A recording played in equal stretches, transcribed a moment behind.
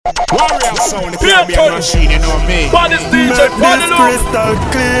Warrior sound, if you be a machine, you know me. Baddest DJ, make this crystal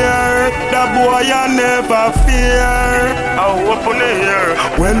clear. The boy I never fear. I open the ear.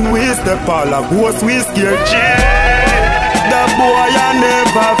 When we step all of ghosts, we scare. The boy I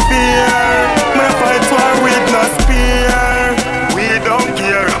never fear. Me fight war with no spear. We don't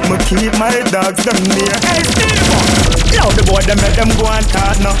care. Me keep my dogs them near. Hey Steve, now the boy them make them go and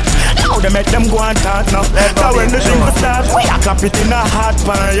talk now. Now they make them go and talk now. Now when the thing start, we a clap it in a hot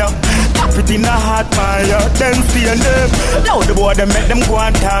fire. Clap it in a hot fire. Then see them. Now the boy them make them go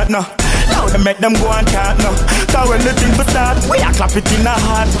and talk now. Now they make them go and talk now. Cause when the thing start, we a clap it in a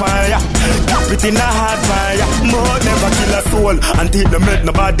hot fire. Clap it in a hot fire. More never kill a soul until they make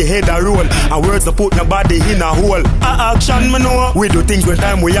nobody head a roll. And words to put nobody in a hole. A action me know. We do things when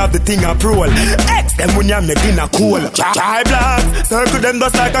time we have the thing a roll. X them when you make in a cool. Chai black, circle them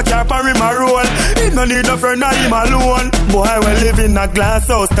just like a cap and rim a roll. He no need no friend or him alone. Boy we live in a glass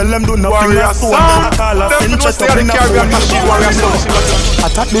house. Tell them do nothing a stone. I call a cinch up in a phone.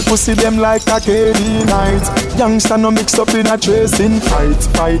 Attack the pussy them like a KD night. Youngster no mix up in a chasing fight.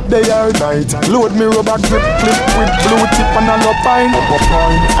 Fight day or night. Load me rubber grip clip with blue tip and a lopine.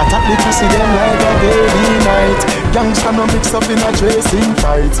 Attack the pussy them like a KD night. Youngster no mix up in a chasing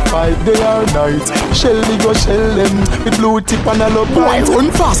fight. Fight day or night. Shell me go shell them with blue tip and a lopine. Run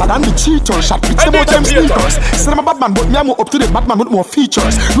faster than the cheaters. Shot pitch them out them sneakers. Say them a bad man but me a more up to the bad man with more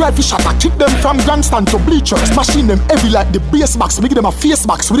features. Rifle shot I kick them from grandstand to bleachers. Machine them heavy like the bass box. Make them a face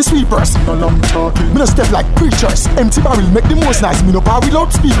box with the sweepers. No long talking. Me no step like preachers. Empty barrel make the most nice. Me no power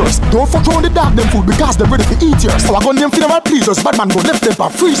without speakers. Don't fuck around the dog them food because they're ready to eat yours. So I gun them for them all pleasers. Bad man go left them for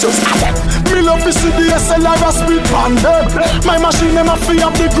freezers. Me love to see the SLR a speed on them. My machine them a free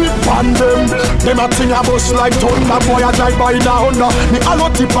up the grip on them. Them a thing a bust like thunder. Boy a drive by in a Honda. Me a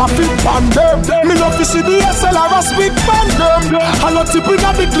lot tip a fit on them. Me love to see the SLR a speed on them. A lot tip in a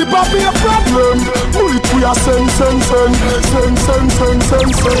the clip a be a problem. Bullet we a send.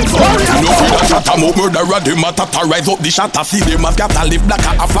 You know feel a chatter, more murderer, the matter to rise up the shatter. See them as got a live black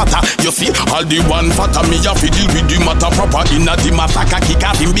a flatter. You see, all the one fatter, me a fi deal with the matter proper. Inna the massacre, kick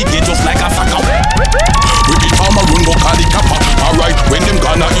out him big just like a sucker. With the farmer run go call the kappa. Alright, when them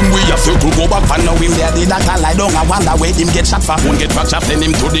gonna him we a circle go back. And now him there the doctor lie down and wonder where him get shot for. Won't get fracture, send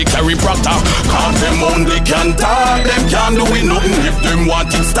him to the chiropractor. Cause them only can talk, them can't do it nothing. If them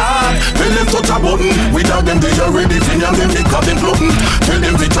want it start, tell them touch a button. Without them they already finished them because them floating. Tell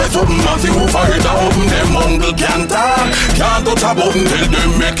them to try something and see who fire it open. Them uncle can't talk, can't touch a button. Tell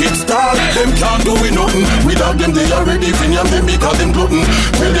them make it start, them can't do it nothing. Without them they already finished them because them floating.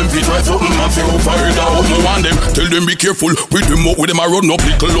 Tell them to try something and see who fire it open. Want them, tell them be careful with them up, with them a run up.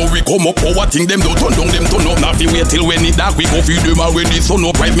 Little low we come up, power thing them don't turn down, them turn up. Now fi wait till when it dark we go feed them and when the sun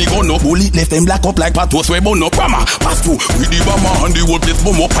up. Right me gun up, bullet left them black up like patos we burn up. Rama, pass through with the bomber and the whole place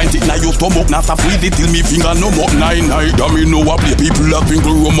bomb up. Pint it now you stomach, now stop with it till me finger no more. Nine, damn me know what play people like finger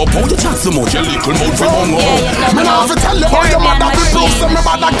rum up. How you chat so much, your little mouth we bung up. Me now fi tell you how your mother fi prove. Say me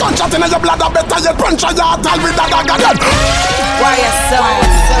bad a gunshot inna your blood, better you punch your heart all with that again. Warrior sound.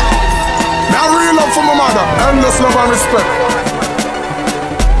 Now real love for my mother, endless love and respect.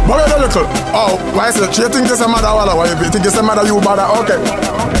 But wait a little. Oh, why is it? She think it's a mother walla? Why you think it's a mother you bother? Okay.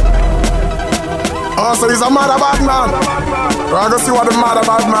 Oh, so he's a mother bad man. We're gonna see what the mother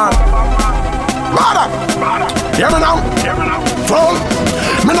bad man. Mother! Hear me now? Phone.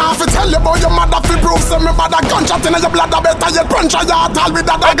 Me now fi tell you about your mother fi prove. Say me bad a gunshot inna your blood, better you punch your heart all with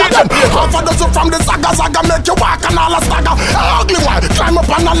that again. Half a dozen from the saga make you walk and all a stagger. Ugly one, climb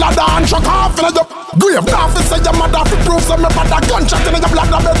up on a ladder and chuck off inna your grave. Now fi say your mother fi prove. Say me bad a gunshot inna your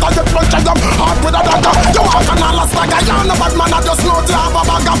blood, better you punch your heart with a dagger. You walk and all a stagger. You no bad man, I just know you have a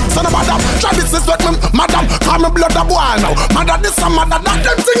bag of. Son of madam, try this is with me, madam. Call me blood a boy now. Mother this and mother that,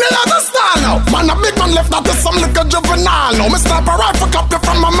 them thing they understand now. Man a big man left that is some little juvenile now. Me sniper rifle copy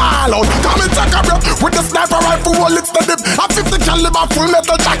from my mile out. Come and take a breath with the sniper rifle, wall it's the dip. A 50 caliber full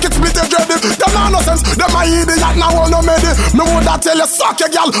metal jacket, split your dread. Them no nonsense, them a idiot now all no made it. Me woulda tell you suck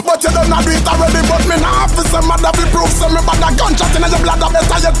your girl, but you don't do it already. But me now fi say mother be proof. Say me bad a gunshot inna your blood,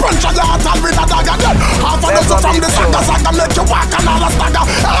 better you punch your heart all with a dagger. Then half a dozen from the saga make you walk and all a stagger.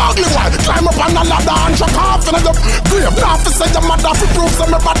 Ugly one, climb up on a ladder and chuck off inna your grave. Now fi say your mother fi proof. Say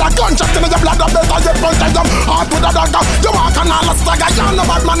me bad a gunshot inna your blood, better you punch your heart with a dagger. You walk and all a stagger. You no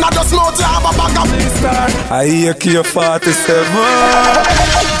bad man, I just know you have a bag of I hear K47.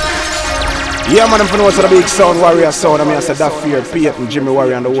 Yeah man, them for know what's the big sound, Warrior sound. I mean I said that fear, Peyton, Jimmy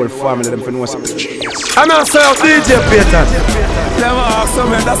Warrior and the whole family, them for know what's the genius. I'm gonna say DJ Peyton. Never ask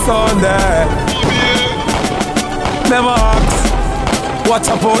some of the sound there. Never ask watch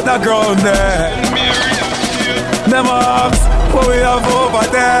about the ground there. Never ask what we have over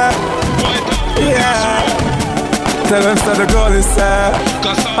there. Tell them say the goal is set.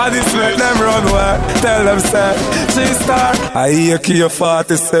 I just make them run away. Tell them say G-Star. I hear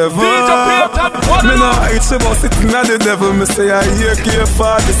K47. Me no hate she bust it inna the devil. Me say I hear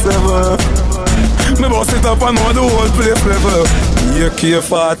K47. Me bust it up and know the whole place level. Hear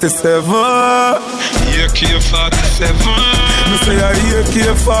K47. Hear K47. Me say I hear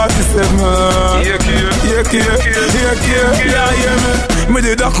K47. Hear K. Yeah, hear me. Me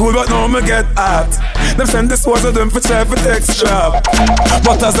did a cool but now me get hot. Them send this was of them for try for take strap.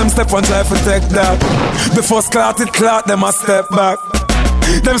 But as them step on try for take that. The first clot them a step back.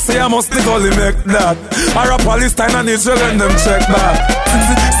 Them say I must the gully make that. Or a Palestine and Israel and them check back.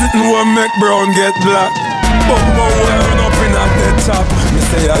 Sitting one make brown get black. But run up in a dead chop. Me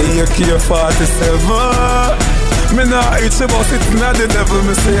say I hear K47. Me nah hate she bust it inna the devil.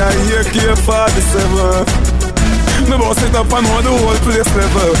 Me say I hear K47. Me bust it up and know the whole place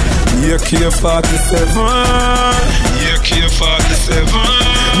level. Hear K47. Hear K47.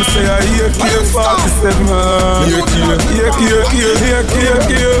 Me say I hear K47. Hear K.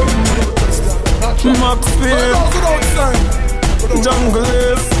 Max Speed. Jungle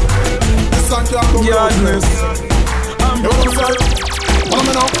is Yardness.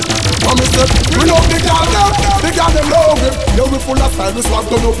 We love the girl them love him. Yeah, we full of style, we swap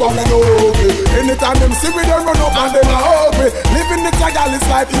turn up and we know it. Anytime them see me, them run up and them a hug me. Living the girl, this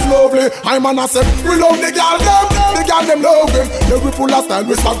life is lovely. I'm an asset, we love the girl them love him. Yeah, we full of style,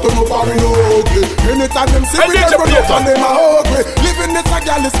 we swap turn up and we know it. Anytime them see me, them run up and them a hug me. Living the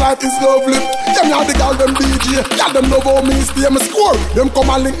girl, this life is lovely. Them now the girl them DJ, girl them love how me stay, me score. Them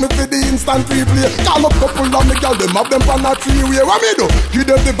come and link me for the instant replay. Call up couple of me girl, them have them on a three-way. What me do? Give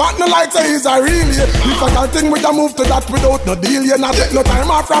them the back, no like say he's a real. If I can't think we can move to that without no deal, you not take no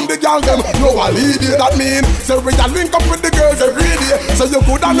time off from the girl them. No a lead you, that mean. So we can link up with the girls every day. So you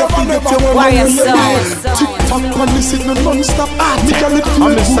could have never Tick-tock on this it no non-stop. Me can it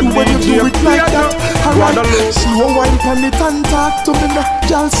feel good when you do it like that. Alright, slow wine pan it and talk to me now.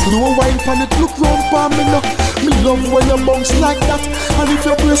 Girl, slow wine pan it, look round for me now. Me love when you bounce like that. And if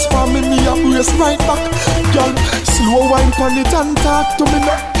you brace for me, me a brace right back. Girl, slow wine pan it and talk to me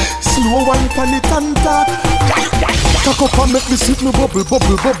now. Slow wine pan it and talk. Cock up and make me sit me bubble pon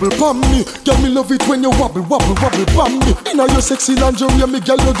me. Girl, me love it when you wobble pon me. Inna your sexy lingerie, me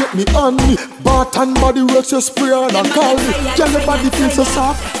girl, you get me on me. Bath and body works, you spray on and call me. Girl, your body feels so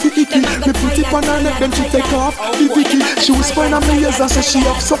soft. Icky, me put it on her neck, then she take off. The Vicky, she was fine on me ears and say she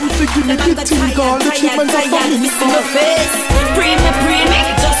have something to give me. The thing called the treatment of me. In my face, pre-me,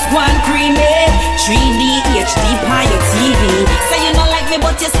 just one creamy. 3D HD on your TV. Say you don't like me,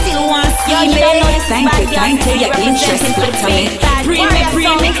 but you still want to see me. Thank you, your interest flatter me. Pre-me,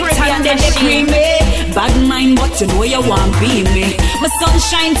 creamy. Bad mind, but you know you want be me. My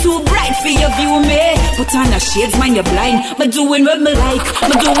sunshine too bright for you view me. Put on the shades, mind you blind. Me doing what me like,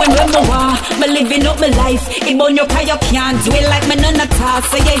 me doing what me want. Me living up my life. It burn your car, you can't do it like me none at all.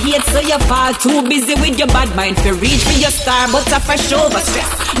 So you hate, so you fall. Too busy with your bad mind to reach for your star, but I fresh over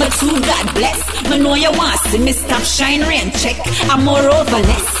stress. Me too God bless. Me know you want see me stop shine rain check. I'm more over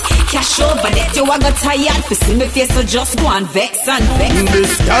less. Cash over that you a got tired for see me face, so just go and vex and vex.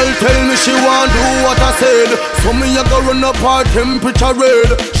 This girl tell me she want do what I said. So me a go run up her temperature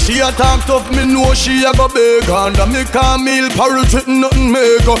red. She a talk tough, me know she a go beg. And me can't meal parrot with nothing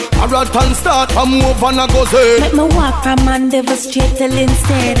make. Parrot and start from move and a go say. Let me walk from Mandeville straight till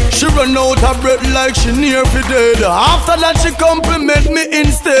instead. She run out of breath like she near for dead. After that she compliment me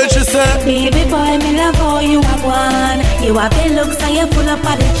instead. She said, baby boy, me love how you are one. You have the looks and you full up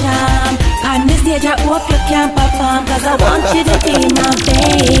of the charm. On the stage I hope you can perform, cause I want you to be my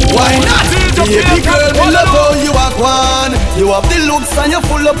baby. Why not? Baby girl, me love how you are one. You have the looks and you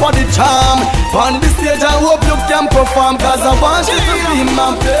full up of the charm. On the stage I hope you can perform, cause I want you to be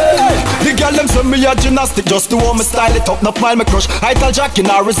my baby. The girl them say me a gymnastic just to want me style it up, not mile me crush. I tell Jackie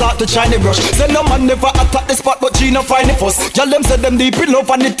now resort to shiny brush. Say no man never attack the spot, but she no find the fuss. Girl them say them deep in love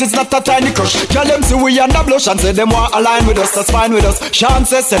and it is not a tiny crush. Girl them say we under blush and say them want align with us, that's fine with us. Sean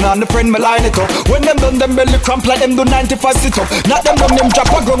says send on the friend me line it up. When them done them belly cramp like them do 95 sit up. Not them done them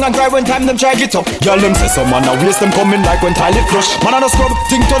drop a gun and cry when time them try get up. Girl them say some man a waste them coming like when tile it flush. Man a no scrub,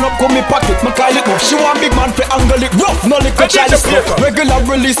 thing turn up come me pocket, me Kyle it up. She want big man for angle it rough, no lick a child it slow. Regular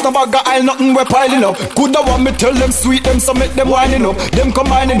release no bag of aisle, nothing we piling up. Coulda want me tell them sweet them so make them winding up. Them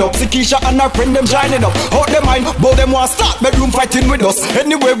combining up, see Keisha and her friend them shining up. Out them mind, but them want start bedroom fighting with us.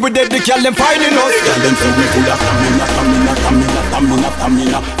 Anyway we dead the girl them finding us. Girl them say we full of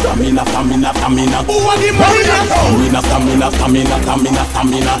stamina. Who are the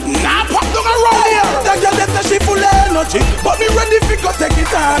Stamina. Nah, pop down around here. The girl that say she full of energy, but me ready fi go take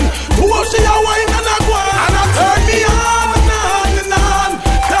it on. To how she a wine and a go on. And I turn me me on and on and on.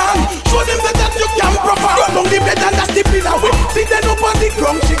 Show them that you can perform. Run down the bed and that's the pillar way. See them up on the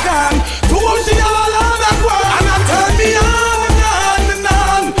ground, she gone. To she all on that one. And I turn me on and on and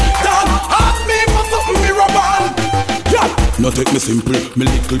on. Ask me for something me rub on. No take me simple, me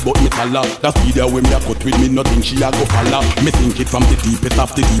little but me taller. That video when me a cut with me, nothing she a go follow. Me think it from the deepest of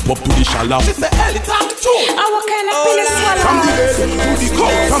the deep up to the shallow. She say, hell, it's all true. What kind of pill is swallow? From the bed to the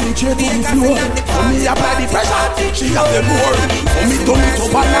couch, from the chair to the floor. For me apply the pressure, she have the more. For me turn it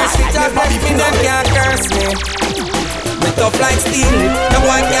up and nice, I never be me them can't curse me. Me tough like steel, no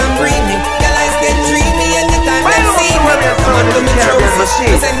one can breathe me. Girl eyes get dreamy anytime they see me. Come on to me roses,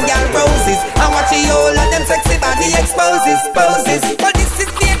 send girl roses. I watch the whole of them sexy body exposes, poses. But this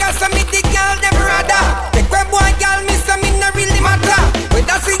is Vegas, so me the girl them rather. Take where boy girl me, so me no really matter.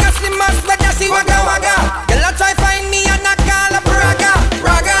 Whether she a slim ass, whether she wagga wagga. Girl I try find me and I call up raga,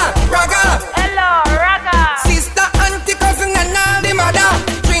 raga, raga. Hello, raga. Sister, auntie, cousin and all the mother.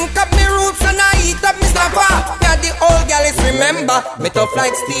 Drink up me roots and I eat up me snapper. Yeah, the old girl is remember. Me tough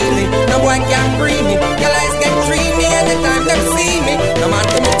like steely, no one can breathe me. Girl eyes get dreamy anytime them see me. No man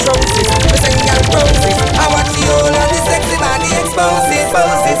to me trousers, me send girl roses. I watch the whole of the sexy body exposes,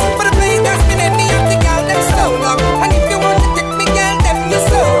 poses. For the play that's been in me up the girl them so long. And if you want to take me girl them you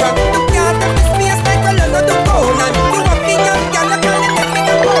so wrong. You can't have this place like a lot of the gold. And you want the young girl I can't let me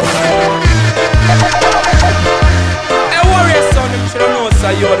go. Hey, Warrior Sound, you should know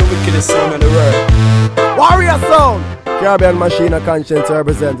sir, you're the wickedest sound in the world. Warrior Sound. Caribbean Machine of Conscience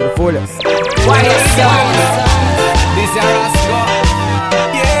represent the fullest. Warrior Sound. This is Rascal.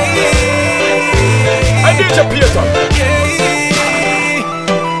 Yeah. I need your Peter. Yeah.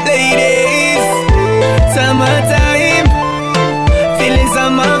 Ladies, summertime, feelings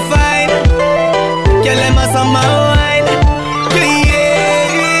on my fine. Girl, I'm on my wine. Yeah.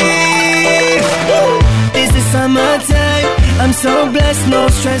 This is summertime. I'm so blessed, no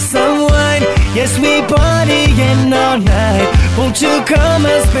stress, unwind. Yes, we partying all night. Won't you come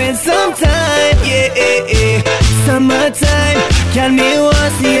and spend some time? Yeah, summertime. Can me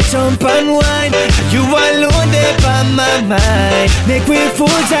want see you jump and wine. You alone there by my mind. Make we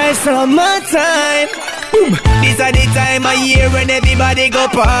full time summertime. Boom. This is the time of year when everybody go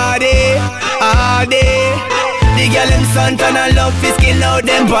party all day. The girl them suntan and love is skin out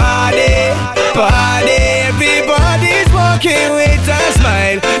them body. Party, everybody's walking with a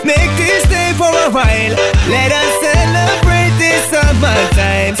smile. Make this day for a while. Let us celebrate this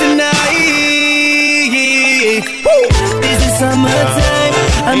summertime tonight. Woo! This is summertime.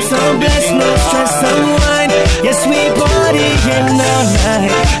 I'm so blessed, no stress, unwind. Yes, we partying all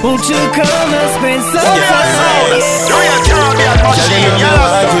night. Won't you come and spend some time? Do you Caribbean Machine?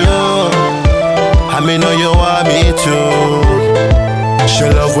 I me know you want me too. She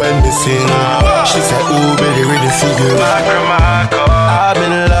love when me sing. She said, ooh, baby, ready for you. I'm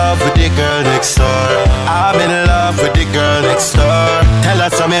in love with the girl next door. I'm in love with the girl next door. Tell her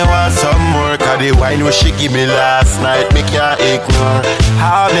some me want some more. Cause the wine what she give me last night me can't ignore.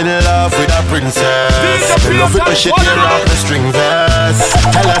 I'm in love with a princess. Me love it when she tear off the string vest.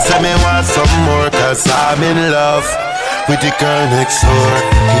 Tell her some me want some more. Cause I'm in love with the girl next door.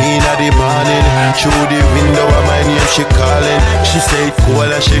 In the morning, through the window of my name she calling. She say it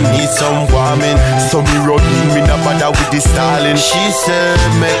cold and she need some warming. So me running, me not bother with the stalling. She say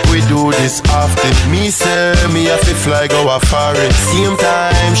make we do this often. Me say me have to fly go a foreign. Same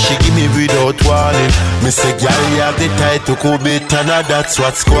time she give me without warning. Me say girl you have the tight to go bit and that's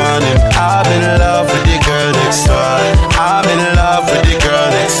what's going on. I'm in love with the girl next door. I'm in love with the girl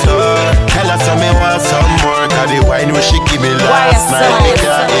next door. Tell her some me want some more. Cause the wine was she give me last night, me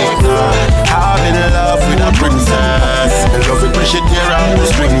can't ignore. I'm in love with a princess. I love it when she tear out the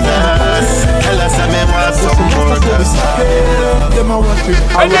string vest. Tell us I may want some more. Cause I'm in love. Them I want it.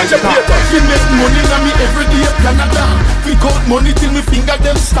 I need your Peter. We make money on me every day, Canada. We count money till me finger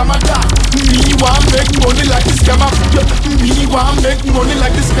them stamata. Me want make money like this scammer. Me want make money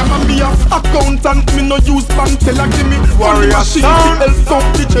like this scammer. Me a accountant, me no use bank teller. Give me Warrior Sound. Help out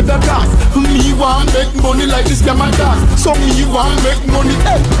the cheddar gas. Me want make money like this scammer gas. So me want make money.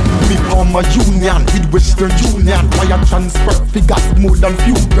 Hey. Me form a union with Western Union. Wire transfer figures more than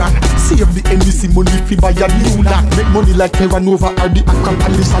few grand. Save the NBC money fi buy a new land. Make money like Terra Nova or the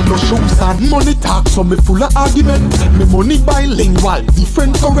Acropolis and no shoes and money talk so me full of argument. Me money bilingual,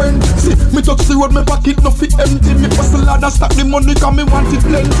 different current. See, me touch the road, me pocket no fi empty. Me hustle hard and stack the money cause me want it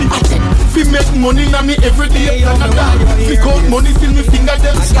plenty. Fi make money na me every day Canada. Fi count money till me finger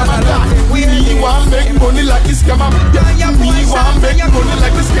them scammer. We want make money like this scammer. Me want make money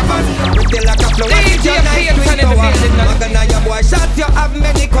like this scammer. DJ Peter in the building. Magana your boy shot you have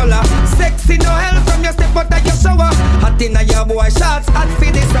many color. Sexy no hell from your you step out of your shower. Hot in your boy shots, hot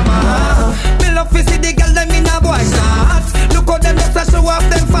for the summer. Me love to see the girl them in a boy shots. Look how them just a show off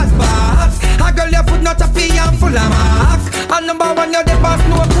them fast bars. A girl your foot not choppy and full of mark. And number one you're the boss,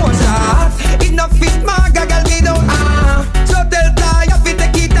 no cold shots. Enough fit mark, a girl get out. So tell her you fit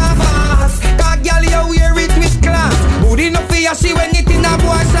take it off fast. Cause girl you wear it with class. Booty no fear she when it in a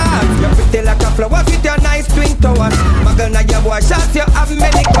boy shots. You pretty like a flower with your nice twin towers. My girl now your boy shots you have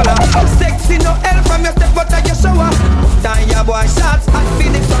many colors. Sexy no help from your step out of your shower. Down your boy shots hot for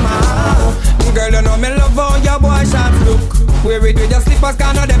the summer. Girl you know me love how your boy shots look. Wear it with your slippers,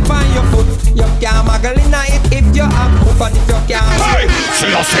 can't know them find your foot. You can't muggle in it if you have hoop. And if you can't hey, say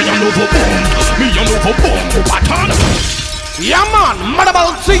I say you know for boom. Me you know for boom, pattern. Yeah man, man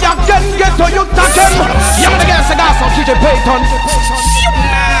about see again, get to you taken. Yeah man again, say that's some DJ Payton.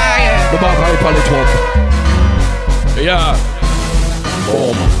 The bar I pull it up. Yeah.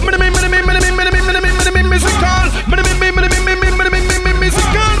 Boom.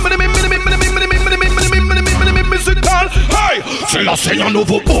 Hey, c'est la scène un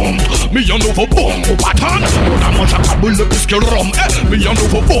nouveau boom, mais un nouveau boom au bâton. On a mangé un boule plus que rhum, mais un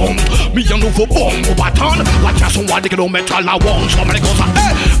nouveau boom, au bâton. La chanson va des kilomètres à la wong, je m'en ai comme ça.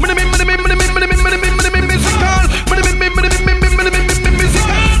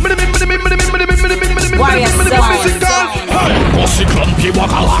 Cyclone, pied bois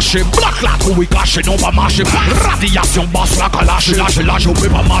lâché, black la trouille cachée, non pas marcher. Radiation basse, la calaché, lâché, je peux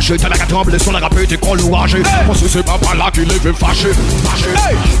pas marcher. T'as la tremblé sur la rapide et qu'on l'ouage. Moi si c'est pas par là qu'il est fâché.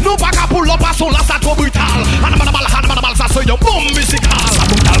 Hey, non pas qu'à pour l'opération, là ça trop brutal. Hanamal, ça c'est un boom musical.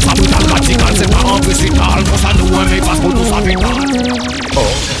 Ça brutal, radical, c'est pas un musical. Pour ça nous aimons parce que tout ça vital.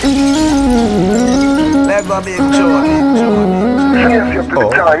 Let go big Joe. Yes, you put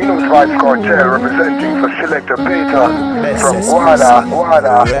the time, you know it's Vibes Cartel representing for Selector Payton from Wada.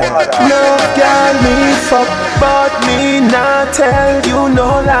 No girl me fuck, but me not tell you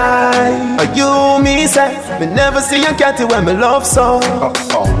no lie. You me say, me never see a catty when me love so.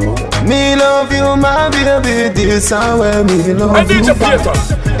 Me love you, my baby, this is where me love you.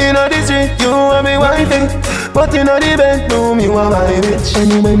 In the street, you are me wifey, but in the bedroom, you are my bitch.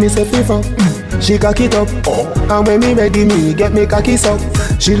 Anyway, me say FIFA. She cock it up, and when me ready, me get me cocky up.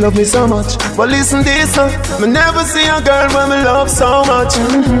 She love me so much, but listen this up. Me never see a girl when me love so much.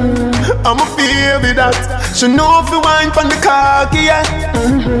 I'm a baby that she know if you wine from the cocky, yeah.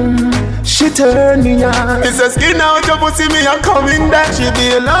 She turn me on. It's a skin out your pussy, me a coming back. She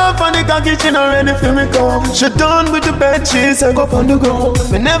be in love on the cocky, she not ready for me come. She done with the bed, she say go on the go.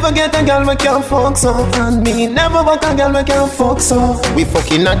 Me never get a girl me can't fuck so, and me never walk a girl me can't fuck so. We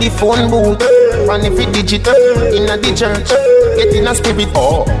fucking at the phone booth, and if it digital, in a the church, get in a spirit,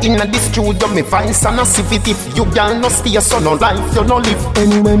 in a the studio, me find some a if it. If you girl no stay so no life, you no live.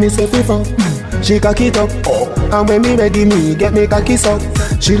 Anyway me say FIFA, she cock it up, and when me ready, me get me cocky up.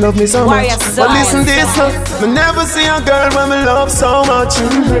 She love me so much, but listen this up. Me never see a girl when me love so much.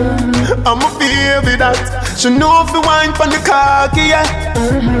 I'm a baby that she know if you wine from the cocky, yeah.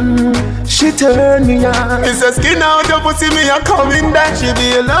 She turn me on. It's a skin out your pussy, me a coming back. She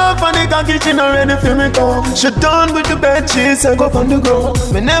be in love on the cocky, she not ready for me come. She done with the bed, she say go on the go.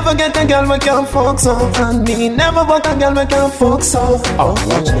 Me never get a girl we can't fuck so, and me never want a girl we can't fuck so.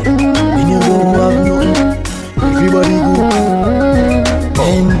 When you go out, everybody go.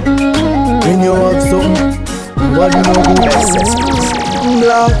 And when you have something, what you know go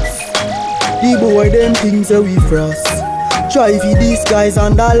black. The boy them things that we frost. Try for these guys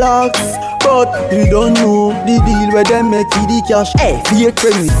and the locks, but we don't know the deal where them make for the cash. Hey, fake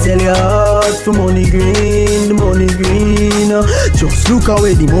friend we sell your heart for money green, the money green. Just look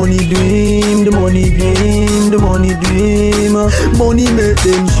away the money dream, the money dream, the money dream. Money make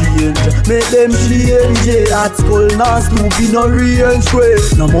them change, at school now stupid no real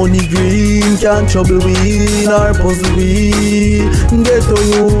straight. No money green can't trouble we, nor puzzle we. Get to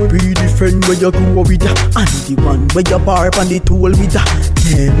you, be the friend where you grow with ya, and the one where you barb and the tool with ya.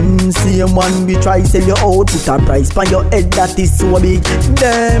 Them same one we try sell you out, put a price on your head that is so big.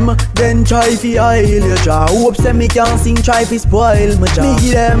 Them then try fi oil your jaw, hope say me can sing, try fi spoil my jaw. Me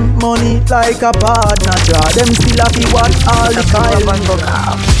give them money like a partner draw, them still a fi watch all the time.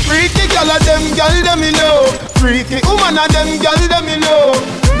 Freaky girl a them girl them me know, freaky woman a them girl them me know.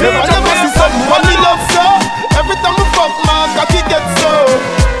 Never see something what me love so. Every time we fuck my cocky get so.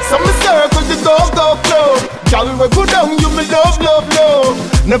 Some me circle the go flow. Girl we go down you me love.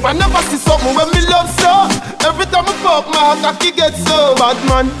 Never see something when me love so. Every time we fuck my cocky get so. Bad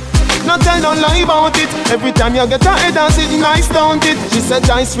man, no tell no lie about it. Every time you get her head and sit nice, don't it? She said,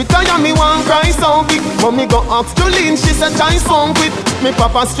 Joyce, retire me one cry so quick. Mommy go ask to lean, she said, Joyce, won't quit. Me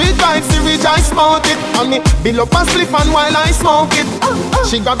papa street vibes, she rejoice about it. And me bill up a spliff and while I smoke it.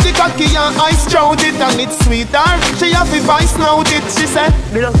 She got the cocky and I strode it. And it's sweeter, she have the vice snout it. She said,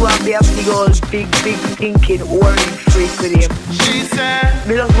 me love one be a big old, big thinking, orange freak with him. She said,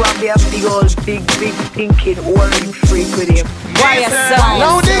 me love one be a big old, big thinking, orange freak with him. Why a song?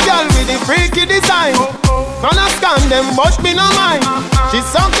 Now the girl with the freaky design. Gonna scam them, but me no mind. She's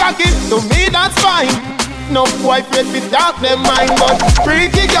so cocky, to me that's fine. No boy afraid to talk them mind, but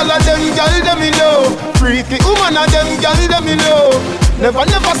freaky girl of them girl them me love. Freaky woman of them girl them me love.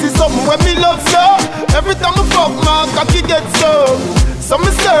 Never see something when me love so. Every time I fuck my cocky get so. So me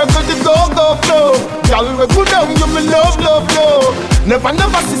circle the go flow. Girl we go down you me love.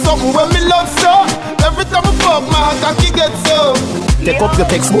 Never see something when me love so. Every time I fuck my cocky get so. Take up your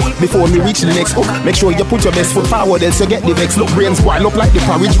textbook before me reach the next book. Make sure you put your best foot forward, else you get the vex. Look, brains wild up like the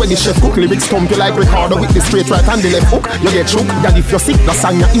porridge when the chef cook. Lyrics thump you like Ricardo with the straight right and the left hook. You get shook, that if you're sick,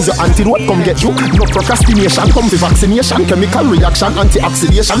 lasagna is your antidote. Come get you. No procrastination, come to vaccination. Chemical reaction,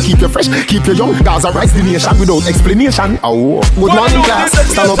 anti-oxidation. Keep you fresh, keep you young. Gaza rise the nation without explanation. Oh, good morning class,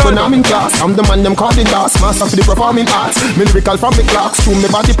 stand up when I'm in class. I'm the man them calling class, master for the performing arts. Me lyrical from the clocks, through me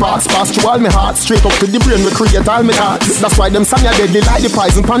body parts, pass through all my heart. Straight up to the brain, we create all my thoughts. That's why them sang ya dead. They like the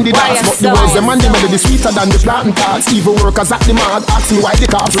poison pan the dance. But the words them and the melody sweeter than the planting tarts. Evil workers at the mad, ask me why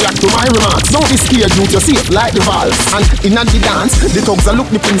the cops react to my remarks. Don't be scared, you just see it like the valves. And in the dance, the thugs are look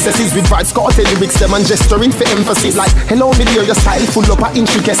the princesses with vibes, caught lyrics them and gesturing for emphasis. Like, hello me dear, your style full up of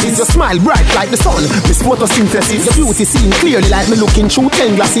intricacies. Your smile bright like the sun, miss photosynthesis. Your beauty seen clearly like me looking through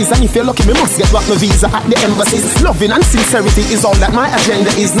 10 glasses. And if you're lucky, me must get back my visa at the embassies. Loving and sincerity is all that my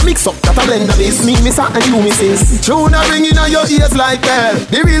agenda is. No mix up that a blender is. Me miss and you misses. Tune a ringing on your ears like bell.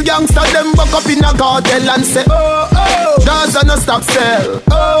 The real gangster them buck up in a cartel and say, oh, oh, Gaza no stop sell.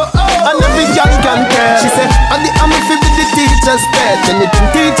 Oh, oh, and every girl can tell. She say, and the army fi be the teacher's pet. Anything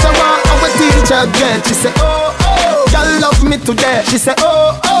teacher want, our teacher get. She say, oh, oh, girl love me to death. She say,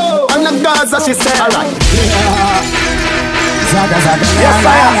 oh, oh, and the Gaza she say, alright. Zaga. Yes,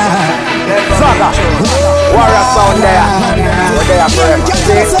 Zaga. Warrior sound there. We're there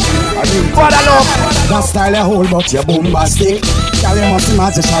forever. What I love. That style you hold but you bombastic. Girl you must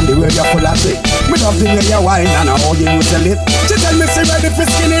imagination the way you're full of shit. Me love the way you whine and how you use your lip. She tell me she ready for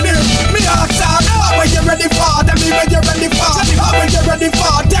skinny dip. Me ask her, how are you ready for? Tell me where you ready for. How are you ready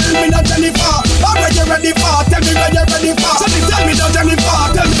for? Tell me not Jennifer. How are you ready for? Tell me where you ready for. Tell me not Jennifer.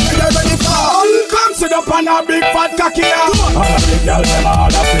 Tell me where you ready for. Come sit up on a big fat cocky. All of the girls them all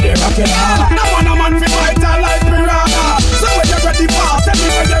up to the cocky. No one a man fi fight her like piranha. So where you ready for? Tell me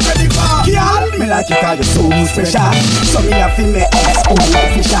where you ready for. Girl, me like you 'cause you're so special. So me a fi me ask who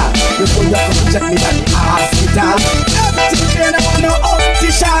like fisher. Before you come check me at the hospital. Everything in the one no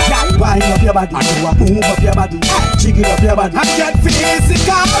optician. Wind up your body, move up your body, jiggle up your body. I get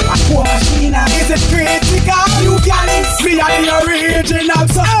physical. A core machine, is it critical? You can me at the original.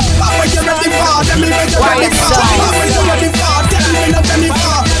 So how are you ready for? Tell me where you ready for. How are you ready for? Tell me not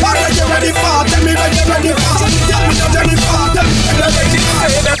Jennifer. How are you ready for? Tell me where you ready for. Tell me not Jennifer. Tell me where you ready for.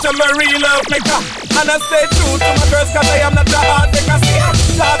 Say that I'm a real love maker, and I stay true to my girls 'cause I am not a hard maker. See,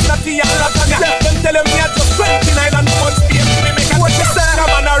 Lord, not the young Latanya. Them telling me I'm just 29 and much space to me make a what you say.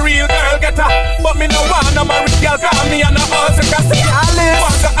 I'm a real girl getter, but me no want a married girl 'cause me and a horse and cause see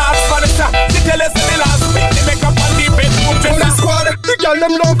want to ask for the shot. She tell us the last week they make up on the bedroom dresser. Squad, the girl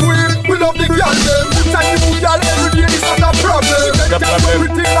them love we love the girl them. Tell you girl every day is not a problem.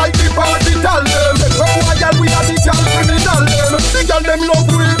 Everything like the party tell them. But why girl we are the girl criminal them. The girl them love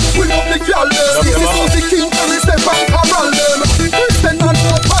we love the girl them. This is the king and we step and cabal them. Christian and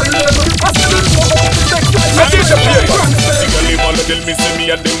no problem. I said it so next time I disappear. The girl them all tell me say me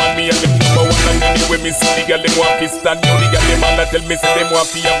and them number one and anyway me see the girl them want to stand. Now the girl them all tell me say them want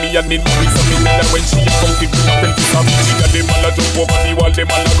to have me and in money. So me know that when she come to me up and to some the girl them all jump over the wall,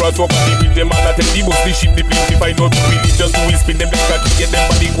 them all cross over the bridge, them all tell the bus the ship the plane to find out who really just who is spin them like that to get them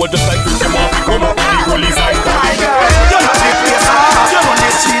body go just like them want to come up with the holy side. You're not the place, you're on the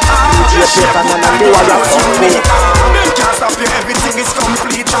street. You shape and you are your complete. Them can't stop you, everything is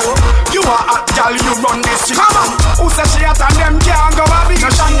complete. You are a girl, you run the street. Come on, who says she at and them can't go a big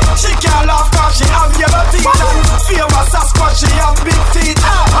shot. She can't laugh 'cause she have yellow teeth. Famous Sasquatch, she have big teeth.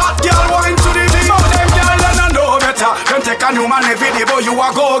 Hot girl wine to the beat. But them girl they don't know better. Them take a new man every day, but you a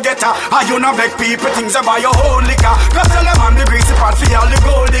go-getter. And you not make people things about your own liquor. 'Cause tell them I'm the greasy part for all the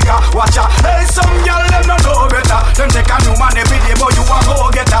gold digger. Watch out, hey some girl them don't know better. Them take a new man every day, but you a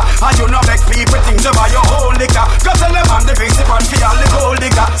go-getter. And you not make people things about your own liquor. 'Cause tell them I'm the greasy part for all the gold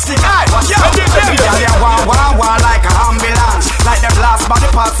digger. Stick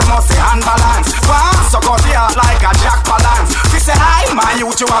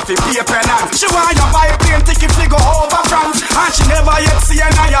have to pay penance. She want you buy a plane ticket to go over France, and she never yet see her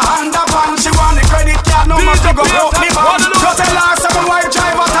now your hand upon. She want the credit card number to go broke me bank. Go tell her some white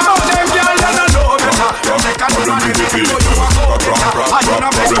driver town. Them girl you don't know better. You make a new money to you a go better. And you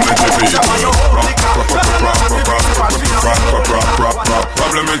not make a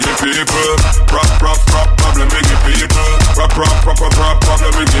problem making people. Problem making people.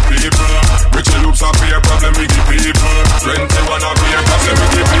 Problem making people. Richie loops up here. Problem making people. 21 up here. Problem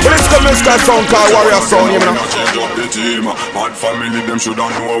making people. But it's the Mr. Sound called Warrior Sound, you know. Change up the team. Mad family, them shoulda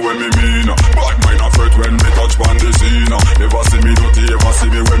know what me mean. Bad mind afraid when me touch on the scene. Never see me dirty, ever see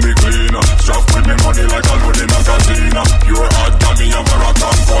me when me clean. Strapped with me money like a load in a casino. You're hard, got me a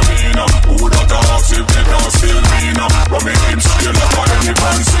marathon for me. Who that a ask if they don't still mean? But me him straight like a any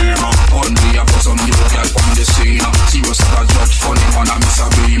pansy. On me a put some new girl on the scene. Serious as a judge, funny man a miss a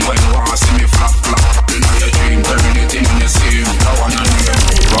beam. When you wanna see me flap, then I your dream. Turn anything in the same. Now I know you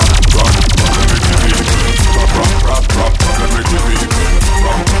roll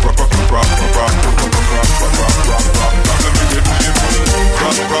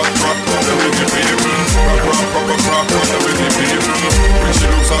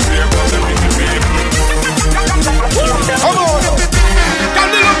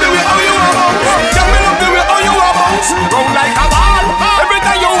like a ball. Every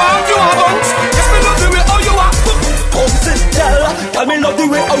time you want, you are bounce. Yes, me love the way how you are. Bounce it, girl. Tell me love the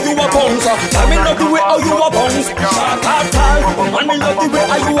way how you are bounce. Tell me love the way how you are bounce. Man, me love the way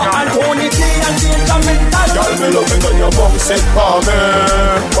how you are Anthony T and Benjamin. Girl, me love it when you bounce it for me.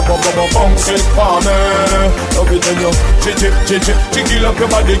 Bounce it for me. Love it when you jiggle up your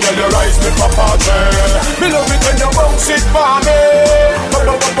body, girl. You rise me for party. Me love it when you bounce it for me.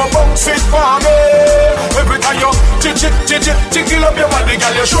 Bounce it for me. Every time you jiggle up your body,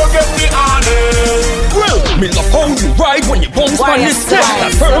 girl, you sure get me honey. Well, me love how you ride when you bounce on this step.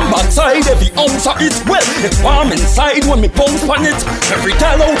 That firm backside, every ounce of it. Well, it's warm inside when me bounce on it. Every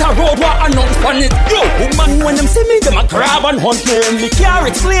tell out a road what announce on it. Yo, woman, when them see me, them a grab and hunt me. Me can't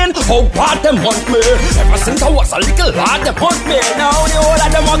explain how bad them hunt me. Ever since I was a little lad, them hunt me. Now the whole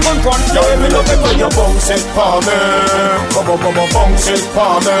of them a confront me. Girl, me love it when you bounce it for me. Bounce it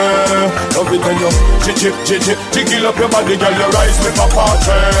for me. Love it when you jiggle up your body, girl, you rise me for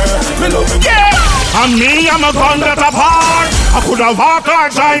party. Me love it. Yeah! And me, I'm a gun that apart. I coulda walk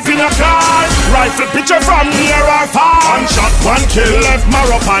or drive in a car. Rifle picture from near or far. One shot, one kill, left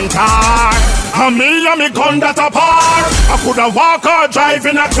marrow and tar. And me, I'm a gun that apart. I coulda walk or drive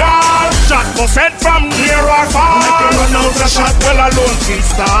in a car. Shot was head from near or far. Make you run out the shot, well alone three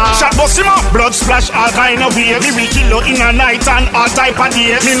star. Shot bust him up, blood splash all kind of ways. Me will kill you in a night and all type of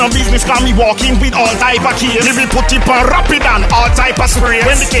days. Me no business cause me walking with all type of keys. Me will put it on rapid and all type of spray.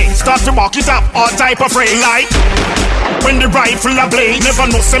 When the king start to walk it up, all type of fray. Like when the rifle a blade, never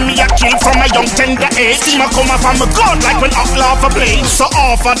know send me a kill from a young tender age. Steam a come off from a gun like when up laugh a blade. So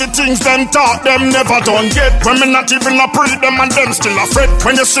off of the things them taught them never done yet. When me not even a pre them and them still afraid.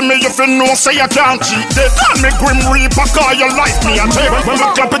 When you see me if you know say you can't cheat. They call me Grim Reaper call your life me a take. When we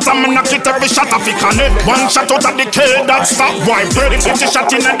clap it and me knock it every shot off it connect. One shot out of the K that stop wipe dead. If you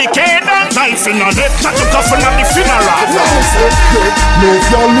shot in the K that knife in a neck. Shot you coffin at the funeral. No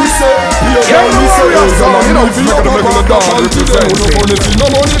y'all me say, y'all me say, you know if you have a dog representing. No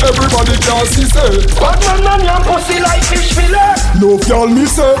money everybody can see say. Bad man and pussy like fish fillet. No y'all me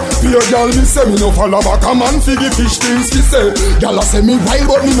say, y'all me say. Me no follow back a man figgy fish things she say. Y'all a say me wild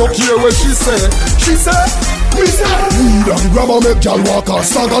but me no care what she say. She say, me say. Weed and grabber make y'all walk a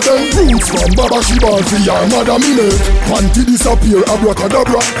stagger them. Roots from Baba she born for your mother me make. Panty disappear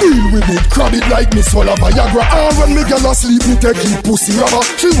abracadabra. Deal with it, crab it like me swallow Viagra. And when me girl asleep me take it pussy rubber.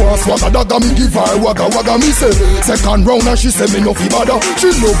 She wants swagger dagger me give her wagga wagga me say. Second round and she say me no fi bother. She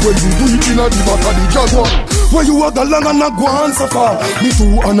love when you do it in a the back of the Jaguar. Where you wagga long and a go on so far. Me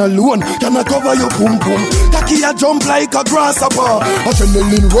too on alone, can I cover your pum pum? Taki a jump like a grasshopper.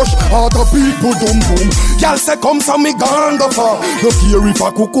 Adrenaline rush, heart a beat boom boom. Y'all say come so me gone go far. No care if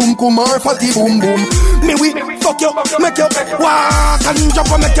a kukum or fatty boom boom. Me we fuck you, make you walk and jump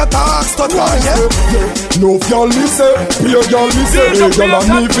and make you talk stutter, yeah? No y'all me say, pure y'all me say. Hey y'all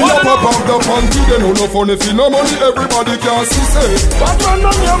and me feel up up the panty. They know no funny feel no money, everybody can see say. Bad man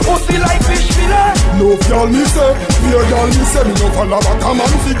on your pussy like fish fillet. No y'all me say, pure y'all me say. Me no follow back a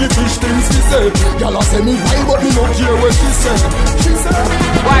man figgy fish things she say. Y'all a say me wild but me no care what she say. She say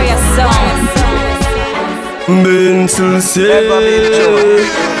Warrior Sound. Benzel say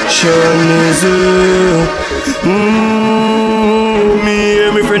Shanizu. Me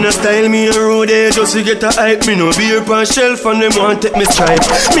and my friend friend a style me a road just to get a hype. Me no beer pan shelf and them want take me stripe.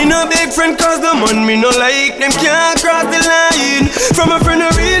 Me no big friend cause the man me no like. Them can't cross the line. From a friend I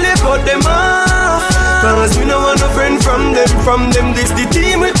really cut them off. Cause we no want a friend from them this the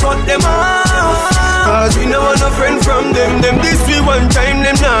team we cut them off. Cause we no want a friend from them this we one time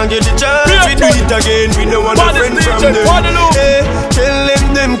them nah get the chance. We do it again, we no want a friend from them. Hey, tell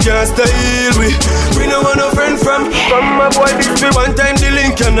them can't style we no want a friend from my boy this we one time the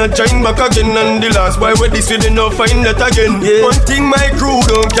link cannot join back again. And the last boy with this we did not find that again. Yeah. One thing my crew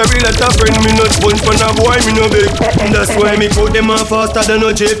don't carry that a friend. Me not sponge for a boy, me no big. That's why me cut them off faster than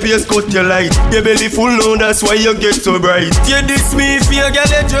no JPS cut your light. Your belly full now, that's why you get so bright. Yeah, this me if you girl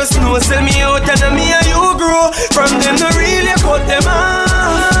you just know. Sell me out and me and you grow. From them no really cut them off.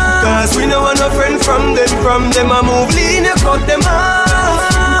 Cause we no want no friend from them I move lean, you cut them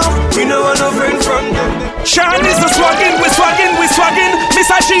off. We no want no friend from them. Sean is the swaggin', we swaggin', we swaggin'.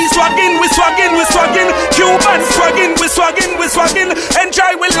 Mr. G swaggin', we swaggin', we swaggin'. Cuban swaggin', we swaggin', we swaggin'.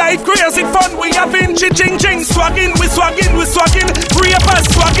 Enjoy with life, crazy fun we having. Ching ching swaggin', we swaggin', we swaggin'. Reapers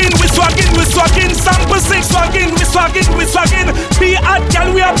swaggin', we swaggin', we swaggin'. Sample 6 swaggin', we swaggin', we swaggin'. Be hot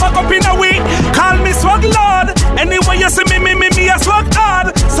girl, we are back up in a week. Call me swag lord. Anyway you see me a swag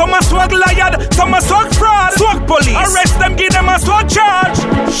hard. Some a swag liar, some a swag fraud. Swag police, arrest them, give them a swag charge.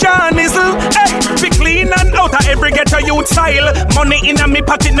 Sean Izzle, hey, be clean and out of every ghetto youth style. Money in a me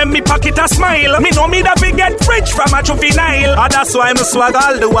pocket a smile. Me know me that we get rich from a juvenile. That's why me swag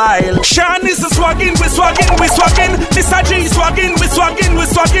all the while. Sean is swaggin', we swaggin', we swaggin'. Mr. G swaggin', we swaggin', we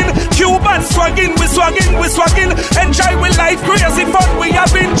swaggin'. Cuban swaggin', we swaggin', we swaggin'. Enjoy with life, crazy fun we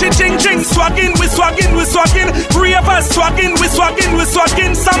having. Ching swaggin', we swaggin', we swaggin'. Reapers swaggin', we swaggin', we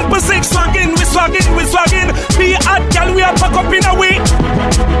swaggin'. Sample 6 swaggin', we swaggin', we swaggin'. Be hot girl, we are back up in a week.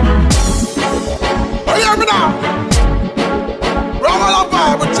 Oh, hear me now. Rum all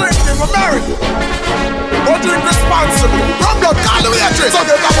up, we're drinking, we're married. But drink responsibly. Rum blood, call the waitress. So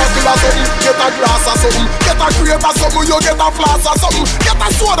get a bottle or something, get a glass or something, get a grape or something, you get a flask or something, get a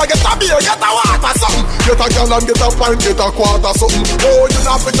soda, get a beer, get a water or something, get a gallon, get a pint, get a quart or something. Oh, you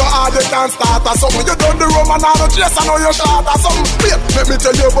not fit your hard, you can't start or something. You done the rum and all the chase, I know you short or something. Wait, let me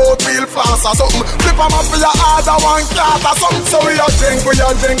tell you about real fast or something. Flip them up for your hard or one cart or something. So we a drink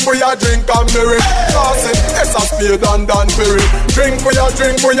and merry. Toss it, it's a spade and Dan Perry. Drink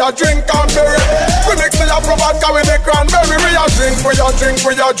and merry. We mix the apple vodka with the cranberry. We a drink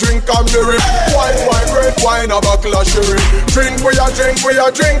and merry. White, red wine, a buckle of sherry. Drink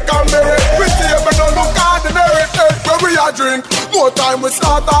and merry. We table don't look ordinary. Where we a drink, more time we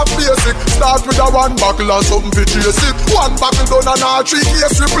start off basic. Start with a one buckle and something to chase it. One buckle done and all 3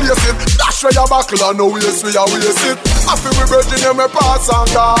 case replace it. Dash where your buckle and no waste we a waste it. After we virgin you me pass and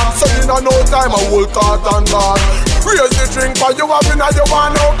gone. So in a no time a whole cart and gone. Raise the drink for you up in a you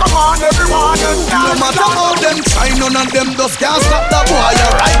want now. Come on everyone and no matter how them try, none of them just can't stop the boy.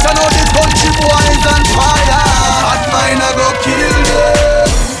 Right I know the country boys on fire. Bad mind I go kill them.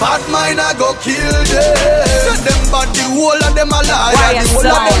 Bad mind I go kill them. Say them bad, the whole of them a liar. The whole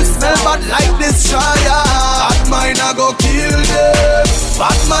of them smell bad like this fire. Bad mind I go kill them.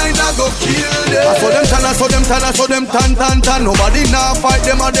 Bad mind I go kill them. I saw them tan. Nobody now fight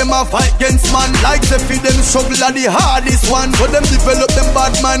them, and them a fight against man. Like they feed them struggle are the hardest one. So them develop them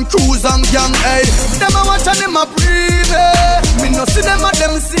bad man crews and gang. Hey, them a watch and them a breathe. Me no see them and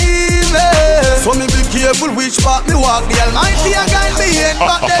them see me. So me be careful which part me walk. The Almighty a guide me in,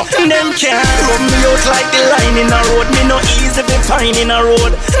 but them can't run me out like the line in a road. Me no easy be fine in a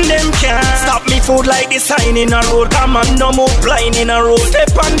road. Them can't stop me food like the sign in a road. Come on, no more blind in a road.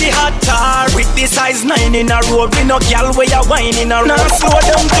 Step on the hot tar with the size 9 in a road. We no gal where you wine in a road. Now slow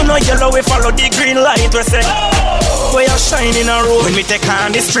down to no yellow, we follow the green light. We say where you shine in a road. When we take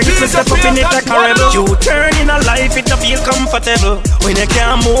on the street, we step up in it like a rebel. You turn in a life, it don't feel comfortable. When you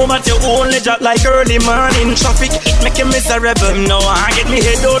can't move at your own ledge like early morning traffic, it make you miserable. No, I get me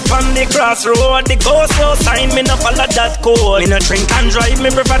head out from the crossroad. The ghost no sign, me no follow that code. Me no drink and drive,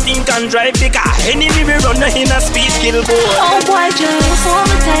 me prefer think and drive. Because enemy we run in a speed kill board. Oh boy, just hold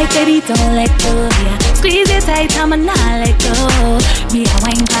me tight, baby, don't let go. Yeah, squeeze it tight, I'ma not let go. Me a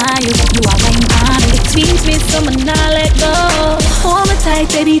wine by you, you a wine by me. It squeeze me, so I'ma not let go. Hold me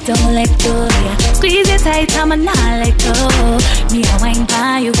tight, baby, don't let go. Yeah, squeeze it tight, I'ma not let go. Me a wine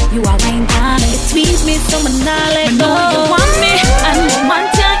by you, you a wine by me. It squeeze me, so I'ma not let go. You want me, I don't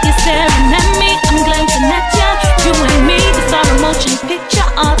want ya. You're staring at me, I'm glancing at ya. You and me, it's our motion picture.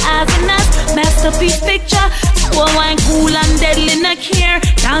 All eyes on us, masterpiece picture. So wine cool and deadly, no care.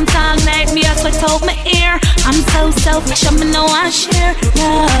 Downtown night, me I sweat out my ear. I'm so selfish, I know I share.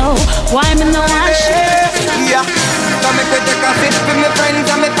 No, why me know I share? Yeah, come make me take a fit for my friends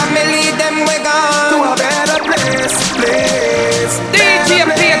and my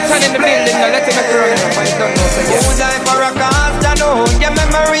in the building, now let him make run. Who die for a cause, I know your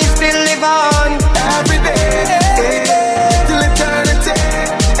memories still live on. Every day, till eternity.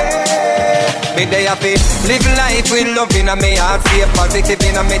 Me day happy, live life with love in me heart. Stay positive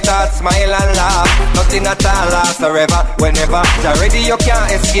in me thoughts, smile and laugh. Nothing at all lasts forever, whenever. Already you can't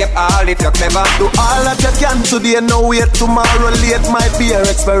escape all if you're clever. Do all that you can today, no wait. Tomorrow late might be your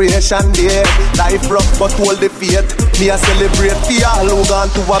expiration day. Life rough but hold the faith. Me a celebrate for all who gone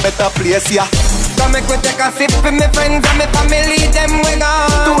to a better place, yeah. So make we take a sip for me friends and me family, them we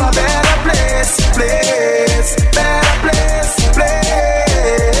gone to a better place, better place.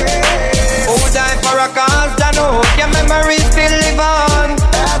 Who die for a cause, I know your memories still live on.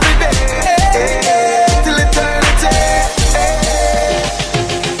 Every day, till eternity.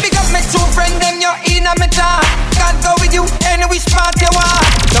 Big up my true friend, them you're in a me talk. God go with you any which part you want.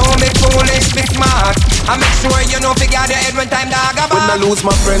 Don't be foolish, be smart. I make sure you know figure the head when time dog about. When I lose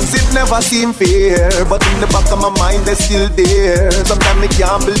my friends, it never seem fair, but in the back of my mind, they're still there. Sometimes I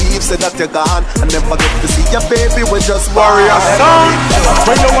can't believe, say that you're gone. I never get to see your baby, we're just warrior son.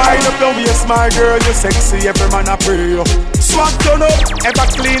 When you wind up your waist, my girl, you're sexy, every man I pray you. Swag turn up, ever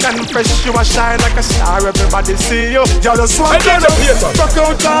clean and fresh, you a shine like a star, everybody see you. Y'all swag turn up, rock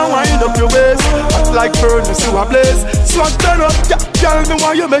out and wind up your waist, act like furnace you a blaze. Swag turn up, girl, me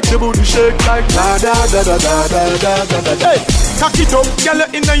why you make the booty shake like da da da da da da da da da. Hey, cock it up, girl, you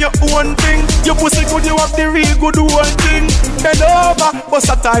inna your own thing. Your pussy good, you have the real good one thing. Bend over,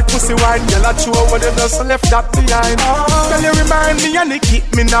 bust a tight pussy wine, girl, I chew when you just left that behind. Girl, you remind me and you keep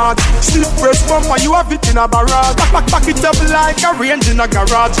me not. Stiff breast bumper, you have it in a barrage. Back it up like a range in a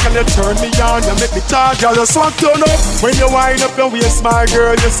garage. Girl, you turn me on, you make me charge. Girl, you swag turn up. When you wind up your waist, my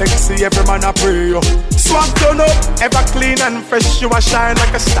girl, you sexy, every man I pray you. Swag turn up, ever clean and fresh, you a shine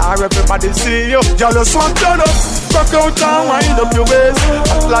like a star, everybody see you. Girl, you swag turn up, rock out and wind up your waist,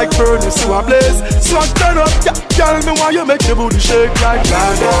 act like furnace you a blaze. Swag turn up, girl, me why you make your booty shake like da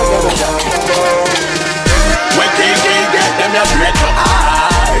da da da da. When KK get them your breath to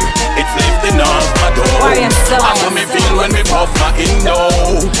eye, it's lifting off my door. I saw me feel when me puff my window.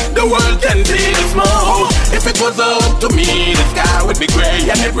 The world can see the smoke. If it was up to me, the sky would be grey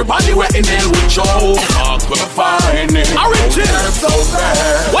and everybody where in hell would show. Fuck with a fine, I reach it so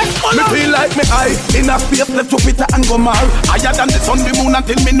bad. Me feel like me high in a space left Jupiter and go mar. Higher than the sun, the moon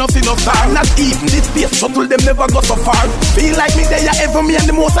until me no see no star. Not even this space shuttle them never go so far. Feel like me there ever me and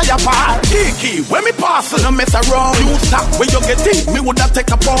the most I far. Kiki, when me pass no mess around. You stop where you get in, me woulda take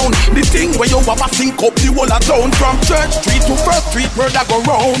a pound. The thing where you have a sink up the whole of town. From Church Street to First Street, where that go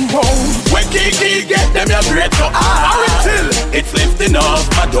round. When Kiki get them your breath to eye, it's lifting off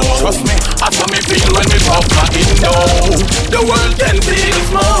my door. Trust me, I saw me feel when me puff my window. The world can see the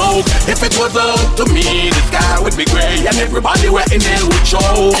smoke. If it was up to me, the sky would be grey and everybody where in hell would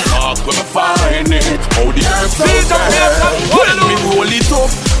show. Fuck with me find it, oh the earth so fair. When me roll it up,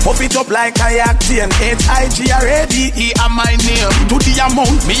 puff it up like I acting. H-I-G-R-A-D-E are my name. To the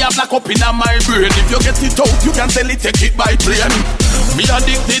amount, me a black up in my brain. If you get it out, you can sell it, take it by plane. Me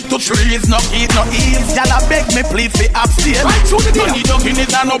addicted to trees, no eat, no ease. Y'all beg me please be abstain. Right through the money dog in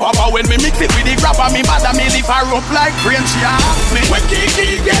it and no baba. When me mix it with the grabber, me mother me lift her up like brain. She ask me when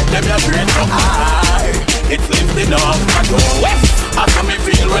Kiki get them your brain so high, it's lifting off my door. I saw me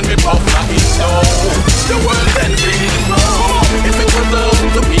feel when me puff my window. The world can see the smoke. If it was up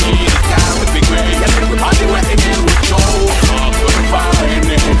to me, the sky would be grey and everybody where in it would show. Fuck with me find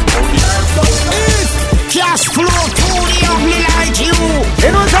it, oh the earth so fair. Cash flow to the ugly like you.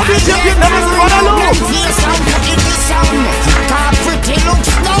 You know something you never follow. Face and put in the sun. Car pretty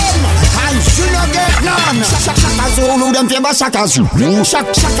looks dumb. I should not get none. Shaka Zulu, them timber Shaka Zulu.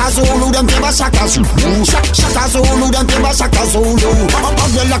 Shaka Zulu, them timber Shaka Zulu. Shaka Zulu, them timber Shaka Zulu.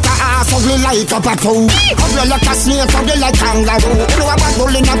 Ugly like a ass, ugly like a pato. Ugly like a snake, ugly like kangaroo. You know a bad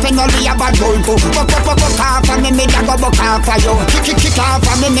bull in a pen, only a bad bull too. Buck off and me dago, buck off for you. Kick off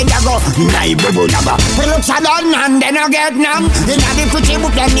and me dago. Nai bubu naba. He looks a done and then I get numb. In a the pretty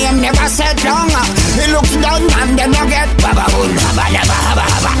book, the name never said long. He looks done and then I get baba hun, haba.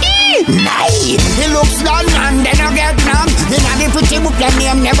 Nay, he looks done and then I get numb. In a the pretty book, the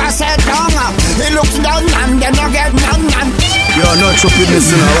name never said long. He looks done and then I get numb. Yo, no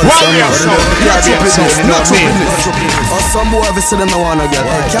choppiness in our No choppiness. Or some boy have said them no wanna get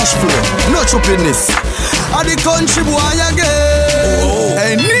cash flow. No choppiness. Are the country boy again?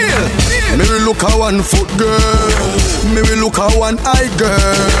 Hey Neil, me will look at one foot girl. Me will look at one eye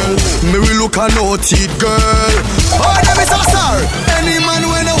girl. Me will look at no teeth girl. Oh, them is a star. Any man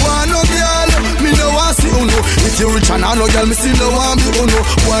when I want no girl, me no want see you know. If you rich and I know girl, me still no want me, oh no.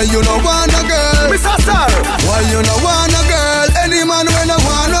 Why you no want a girl? Mr. Sir, why you no want a girl? Any man when I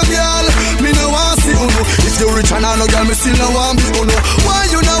want a girl, me no want see, oh no. If you rich and I know girl, me still no want me, oh no. Why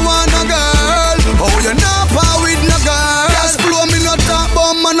you no want a girl? Oh, you not power with no girl. Cash flow, me not talk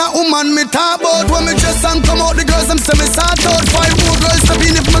about man a woman, me talk about when me just and come out, the girls them say me start out. 5 more girls to be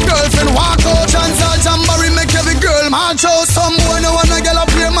if my girlfriend walk out. Chance or jamboree make every girl march out. Some boy no wanna get up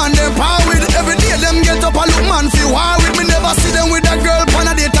here, man, they power with. Every day them get up a look man fi war with. Me never see them with a girl pan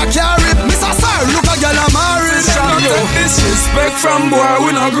a date a carry. Mr. Sir, look a girl a married. Don't take disrespect from boy,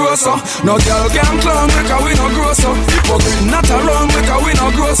 we no grow so. No girl can clown because we no grow so. Hypocrite not around because we no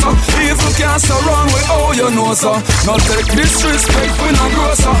grow so. Evil can't surround we, oh you know so. No take disrespect, we no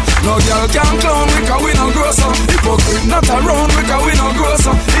grow so. No girl can clown because we no grow so. Hypocrite not around because we no grow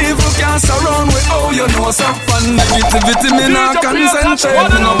so. Evil can't surround we, oh you know so. Fun negativity me not concentrate.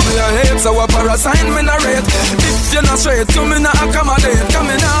 Me no play a hate, so a parasite me no rate. If you're not straight, you me not accommodate. Come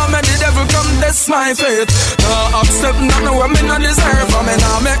in now, make the devil come, that's my fate. No accept nothing where me no deserve. For me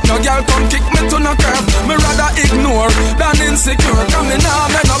now make no girl come kick me to no curb. Me rather ignore than insecure. Come in now,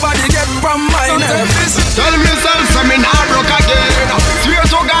 make nobody get from my nerve. Tell me some, me nah broke again. Swear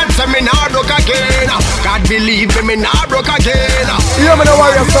to God, say me nah broke again. God believe me nah broke again. Yeah, me the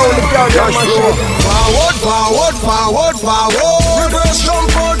warrior sound, the Cash Flow. Forward, forward, forward, forward. Reverse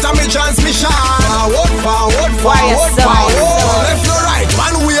jump out of me transmission. Forward, forward, forward, forward. Left to right,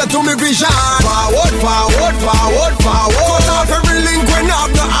 one way to me vision. Forward, forward, forward, forward. Cut off every link when I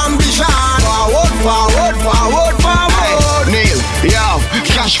have no ambition. Forward, forward, forward, forward. Neil, yeah,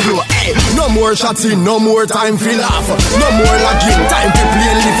 Cash Flow. Hey, no more shots in, no more time for laugh. No more lagging, time to play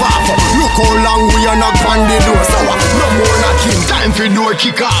and live off. Look how long we are not on the door. So no more knocking, time for door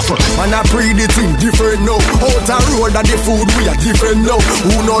kick off. And I pray the thing different now. Out the road and the food we are different now.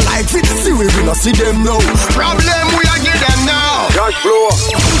 Who no like it, see we not see them now. Problem we are give them now. Cash Flow.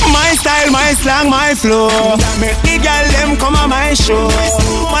 My style, my slang, my flow. Make the girl them come on my show.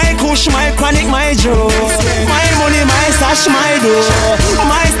 My kush, my chronic, my joke. My money, my stash, my dough.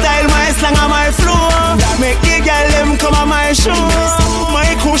 My style, my slang, and my flow. Make the girl them come on my show.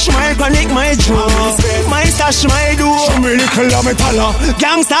 My kush, my chronic, my joke. My stash, my dough. Me little of me taller.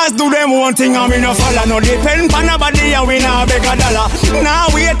 Gangsters do them one thing and me no follow. No depend on nobody and we nah beg a dollar. Now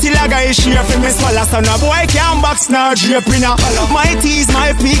wait till a guy share for me swallow. So no boy can't box now drape in a. My tees,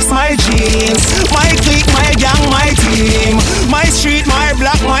 my peaks, my jeans. My clique, my gang, my team. My street, my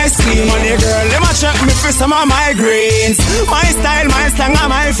block, my scheme. Money girl, let me check me for some of my greens. My style, my slang and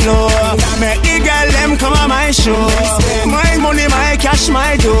my flow. Make the girl them come on my show. My money, my cash,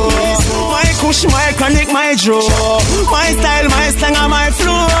 my dough. My kush, my chronic, my draw. My style, my slang and my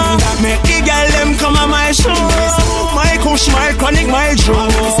flow. Make the girl them come on my show. My kush, my chronic, my draw.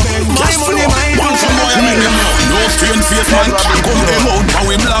 My money, my dough. No strange face man can't come them out, but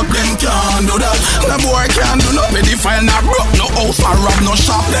we block them can't do that. The boy can't do no pedophile, not broke no house or rob no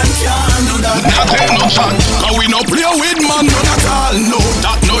shop. Them can't do that. Not take no shot, cause we no play with man none at all. No,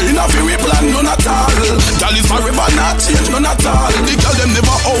 that no enough we plan none at all. Girl is forever not change none at all. The girl them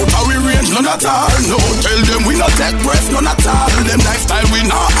never out or we range none at all. No, tell them we not take breath none at all. Them lifestyle we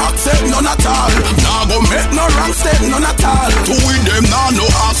not accept none at all. Nah go make no wrong step none at all. To with them nah no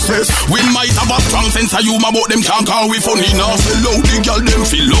access. We might have a strong sense of humor, but them can't call we funny. Now sell out the girl them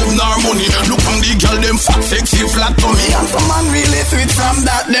feel love nor money. Look on the girl them fat sexy flat tummy. And some man really sweet from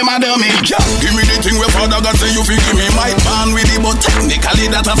that them a dummy. Give me the thing where father God say you fi give me. My man with it, but technically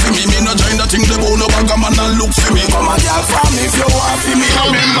that a for me. Me no join the thing the bone up a man and look for me. Come a girl from me if you want for me.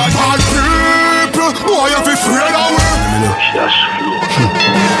 Remember bad people, boy you fi afraid of me. Cash Flow.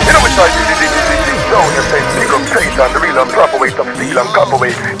 You know which side this sound you say pick up Satan, the real and proper way, stop steal and cop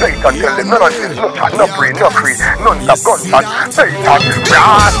away. Satan tell them none of this, no chat, no free, no free, none stop gunshot. Satan,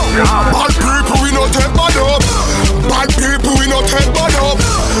 ras. Bad people we no take bad up. Bad people we no take bad up.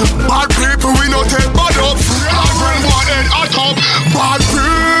 Bad people we no take bad up. Bad brain one head at top. Bad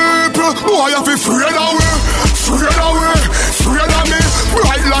people, boy you fi afraid of me. Afraid of me, afraid of me.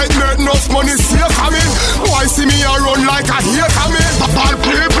 Bright light make enough money see coming. Why see me a run like a hate coming? Bad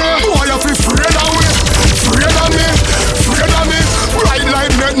people, boy you fi afraid of me. Afraid of me, afraid of me. Bright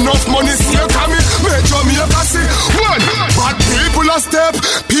light make enough money see coming. Make Jamaica see one. Bad people a step,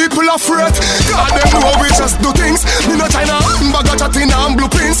 people a fret. God them know we just do things. Me no China, bag a chatting and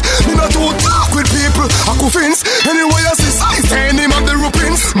blueprints. Me no too talk with people, a coffins. Anyway you see size, turn him up the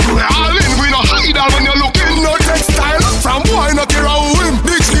roopings. All in, we no hide all when you're looking. No textile, from boy no care how him.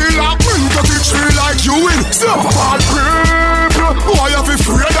 Big tree like win, cut it tree like you win. So bad people, boy you fi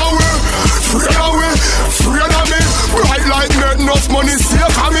afraid of me. Afraid of me, afraid of me.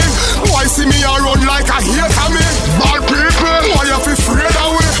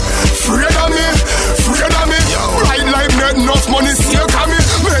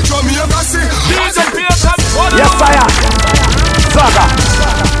 Fire. Zaga.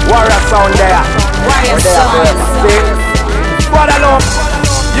 Warrior sound there. Warrior sound. See? Guadeloupe.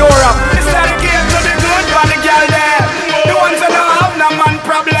 Europe. This is the game to the good for the girl there. The ones that don't have no man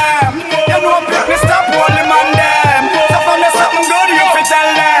problem. You know pick me stop all the man them. So for me something good you fi tell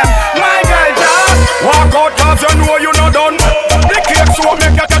them. My girl just walk out cause you know you not done. The cake so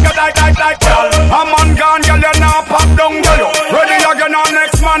make you like girl. A man gone girl you now pop down girl. Ready again and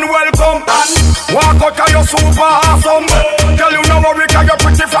next man welcome. And walk out cause you super awesome. Girl you know worry cause you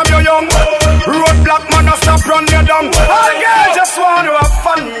pretty from your young. Roadblock man a stop run you down. All girls just want to have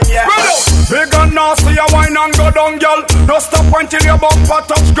fun, yeah. Big and nasty, you wine and go down, girl. No stop until your bumper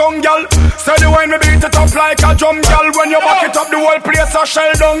touch ground, girl. Steady when me beat it up like a drum, girl. When you back it up, the whole place a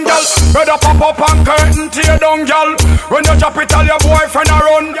shell down, girl. Better pop up and curtain tear down, girl. When you drop it, all your boyfriend a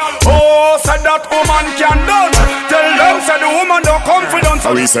run. Oh, said that woman can done. Tell them, said the woman don't confidence.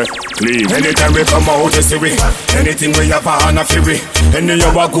 How we say, clean. Anytime we come out, you see we. Anything we have on a fury. Any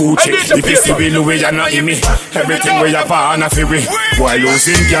you a Gucci. If you see we Louis, you not in me. Everything we have on a fury. Boy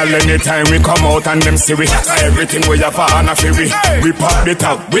losing, girl, anytime we come out and them see we. Everything we have on a fury. We pop the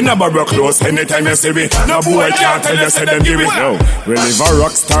top, we never broke close. Anytime you see we. No boy can't tell you, say them give it. No, we live a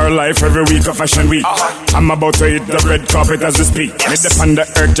rock star life every week of fashion week. I'm about to hit the red carpet as we speak. Me depend the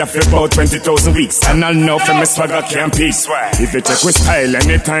earth just for about 20,000 weeks. And I'll know for me swagger can't peak. If you check with style,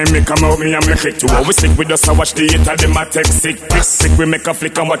 anytime me come out, me and me click. To always stick with us, I watch the hit of them a take sick. Sick, we make a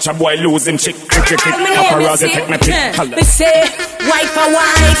flick and watch a boy losing chick. Click, paparazzi take me pick. We say, wife for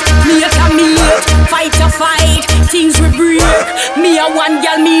wife, mate a mate, fight a fight, things we break. Me a one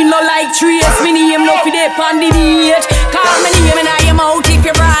girl, me no like trace. Me name no fi dey on the beat. Call me name and I am out if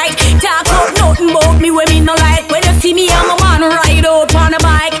you right. Talk up nothing about me when me no like. When you see me, I'm a man ride out on a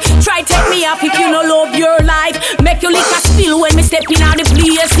bike. Try take me up if you no love your life. Make you lick a spill when me step in on the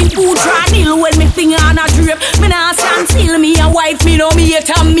place. Me food try deal when me finger on a drip. Me nah stand still, me a wife, me no mate,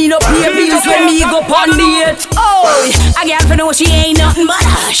 and me no pay bills when me go pon date. Oh, a girl for know she ain't nothing but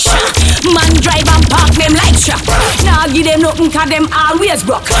a shot. Man drive and park them like shop. Nah give them nothing cause them always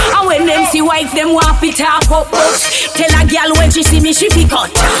broke. And when them see wife, them want fi talk up books. Tell a girl when she see me, she fi cut.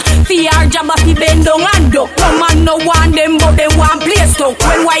 Fi her job a fi bend down and duck. No man no want them, but them want play stuck.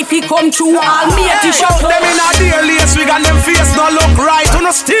 When wifey come through, all me a t-shirt. Them in a dear lace, we got them face no look right. You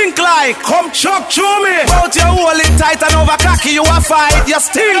no stink like, come chuck through me. Bout you hold it tight and over cocky you a fight. You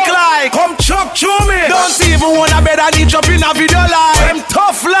stink like, come chuck through me. Don't even wanna bed and eat up in a video like. Them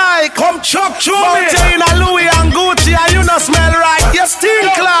tough like, come chuck through me. Bout you in a Louis and Gucci and you no smell right. You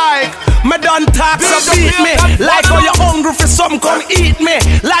stink like, me done talk so beat me. Like how you hungry for something, come eat me.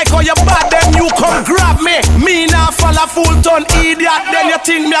 Like how you bad them, you come grab me. Me now fall a full ton idiot. Then you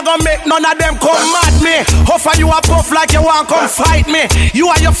think me a gonna make none of them come mad me. Offer you a puff like you want come fight me. You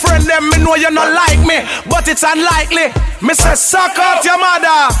and your friend them, me know you not like me, but it's unlikely. Me say suck out your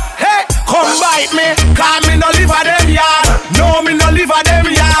mother. Hey, come bite me. Cause me no live a them yard. No, me no live a them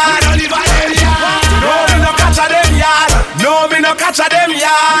yard. No, me no catch a them yard. No, me no catch a them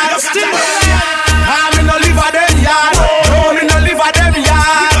yard. Cause me no live a them yard. No, me no live a them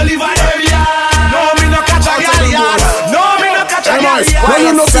yard. No, me no catch a girl yard. No, me no catch a girl yard. When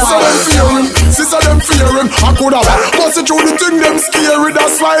you know sister them fear him, I could have bust it through the thing them scary.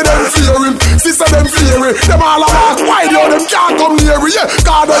 That's why them fear him. Sister them fear him. Them all a walk wide, yo, them can't come near me. Yeah,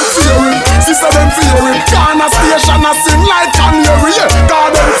 God them fear him. Sister them fear him. Corner station a sing like canary. Yeah,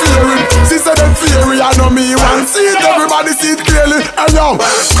 God them fear him. Sister them fear him. I know me one see it, everybody see it clearly. Hey yo,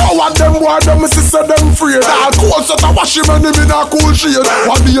 coward them boy, them sister them afraid. I'll cold shut a wash him and him in a cool shade.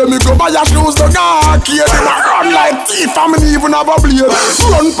 One day me go buy a shoes, the arcade. Him a run like thief, and me even have a blade.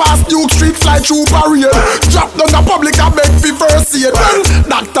 Run past Duke Street, fly through parade. Drop down the public, I beg for first aid. Then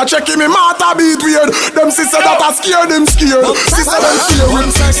doctor checking me, matter beat weird. Them sister that are scared, them scared. Sister them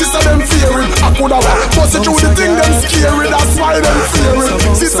fearing, sister them fearing. I could have bust it through the thing, them scary. That's why them fearing.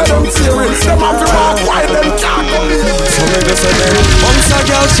 Sister them fearing. Them have to walk wide, them can't come in. So me just say them bumps a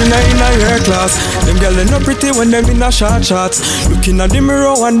girl, she not in a hair class. Them girl they not pretty when them in a short shots. Looking at the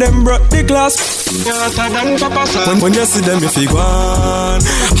mirror and them broke the glass. When you see them if you go on,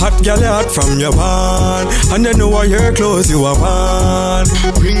 hot girl you hot from your van, and you know what your clothes you are on.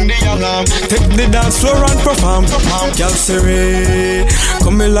 Bring the alarm, take the dance floor and perform. Girl Siri,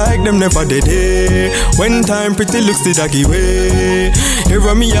 come me like them never did it. When time pretty looks the doggy way. Hear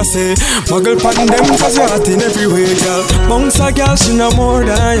me I say, muggle pan them cause you're hot in every way, girl. Bounce a girl, she no more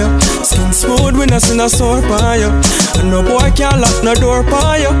than you. Smooth when I seen a sore by you. And no boy can't lock no door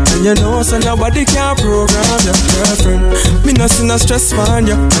by you. And you know so nobody can program your girlfriend. Me no see no stress on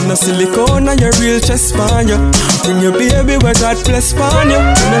you. And no silicone on your real chest on you. Bring your baby where God bless on you.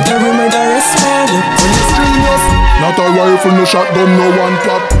 You not carry me the rest on you. When it's genius, not a rifle, no shotgun, no one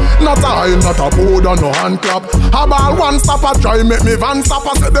clap. Not a high, not a powder, no hand clap. A ball one stop, a try make me van stop.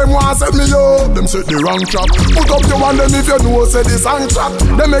 I say them want set me up, them set the wrong trap. Put up your one, them if you know say the song trap.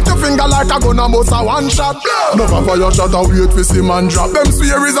 They make your finger like a gun and bust a one shot. Never fire shot a wait for see man drop. Them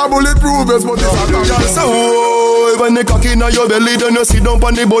swear is a bulletproof vest, but it's a gun. So when the cock inna your belly, then you sit down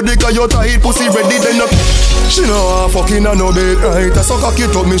on the body 'cause you tight pussy ready, then you. She know fucking a no bed right. I suck a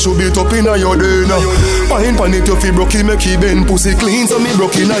kid up, me should be top inna your day now. Pine pan it, you feel broke, make it bend pussy clean, so me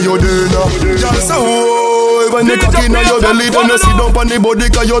broke inna your day now. So when the cock inna your belly, then you sit down on the body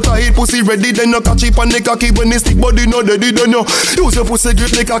 'cause you tight pussy ready, then you catch it on the cocky when the stick body no deady, then you use your pussy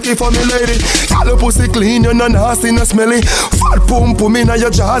grip the cocky for me lady. All your pussy clean, you no nasty, no smelly. Fat pump put me inna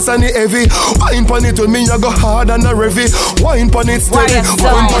your jaws and it heavy. Wine pan it when me you go hard and a revy. Wine pan it steady,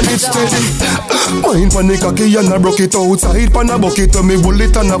 wine pan it steady. Wine pan the cocky and I broke it outside pan a bucket when me hold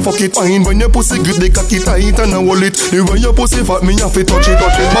it and I fuck it. Wine when your pussy grip the cocky tight and I hold it. The way your pussy fat me have to touch it.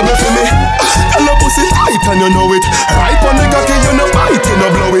 Bubble for me, tell your pussy tight and you know it. Right on the cocky you know bite you know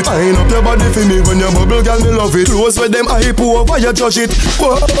blow it. Wind up your body for me when you bubble girl me love it. Close with them eye pour over you judge it.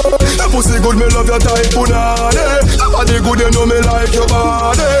 Your pussy good me love your tight punani. Your body good you know me like your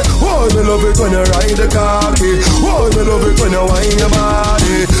body. Oh me love it when you ride the cocky. Oh me love it when you wind your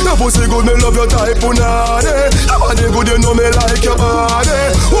body. Your pussy good me love your tight punani. Your body good you know me like your body.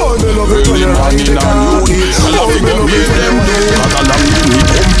 Oh me love it when you ride the cocky. Oh me love it when you me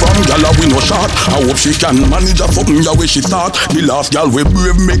come from gyal we no shot. I hope she can manage a something ya where she start. The last gyal we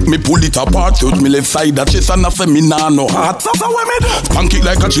brave make me pull it apart. Touch me left side that chest and I say me nah no heart. So what me do? Spank it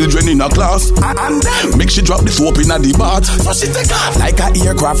like a children in a class. And then make she drop the soap in a the bath. So she take off like a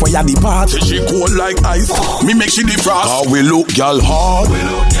aircraft where ya depart. She cold like ice. Me make she defrost. Cause we look gyal hard.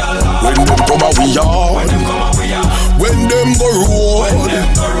 When them come out we yard. When them go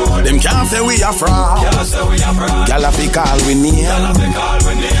road. Them can't say we are fraud. Gyal a fi call we name.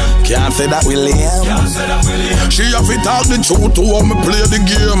 Can't say that we lame. She have to talk the truth to how me play the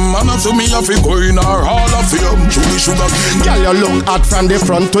game. And I see me have to go in her hall of fame. Julie sugar cane. Girl, you look hot from the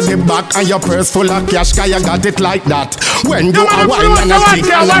front to the back, and your purse full of cash 'cause you got it like that. When you a wine and a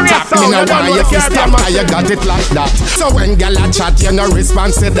stick and a tap, me no want you to stop 'cause you got it like that. So when girl a chat, you no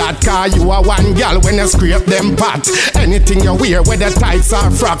response to that 'cause you a one girl when you scrape them pot. Anything you wear, whether tights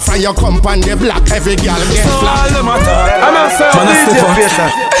or frocks, and you come on the block, every girl get flat. So all them attack, I'm a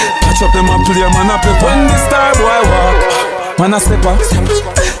step catch up them and play, man a pepper. When the star boy walk, man a stepper.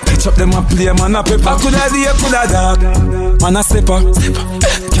 Catch up them and play, man a pepper. Coulda day, coulda dark, man a stepper.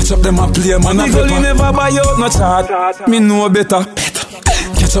 Catch up them and play, man a pepper. Me never buy out no chart, me know better.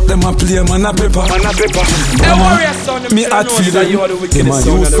 Catch up them and play, man a pepper. Me hot feeding. Them a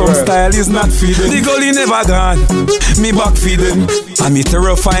use some style is not feeding. The gully never gone, me back feeding. And me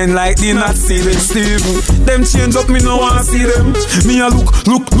terrifying like the not seeing Steve. Them change up, me no want see them. Me a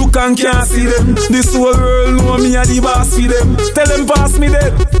look and can't see them. This whole world know me a the boss for them. Tell them pass me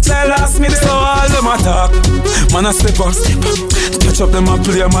dead, tell us me dead. So all them attack, man a stepper. Catch up them and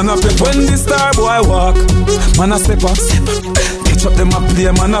play, man a pepper. When the star boy walk, man a stepper. Catch up them and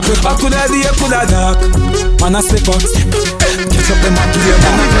play, man a pepper. Coulda day, coulda dark, man a stepper. Catch up them and play,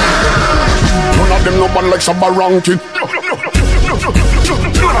 man a pepper. None of them no bad like Shabba Rankin. None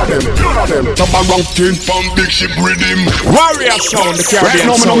of them Shabba Rankin from Big Ship Rhythm. Warrior sound, the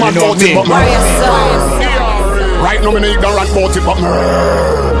Caribbean sound, you know me. Warrior sound. Right now me no ignorant about it, but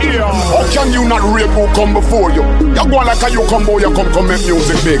how can you not rate who come before you? You go like a you come boy, you come make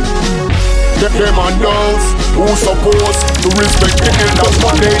music big. Get them and dance, who supposed to respect the elders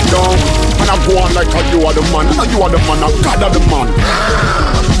what they done. And I go on like a you are the man, and you are the man, and God are the man.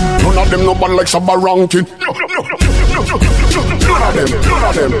 None of them no bad like Shabba Rankin.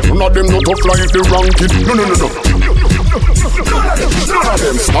 None of them no tough like the Rankin. No. None of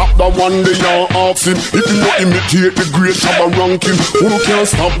them stop the one they are asking. If you not imitate the great Shabba Rankin, who can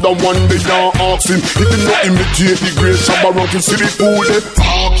stop the one they are asking? If you not imitate the great Shabba Rankin, see the fool they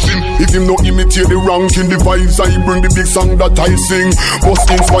asking. If you not imitate the ranking, the vibes I bring, the big song that I sing, must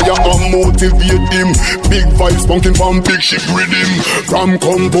inspire and motivate him. Big vibes bunking from Big Ship Rhythm. From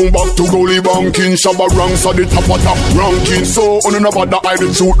compound back to Gully banking, Shabba ranks at the top of top ranking. So on another I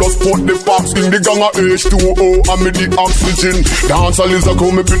the truth, just put the facts in the gang of H2O and me the oxygen. Dancehall is a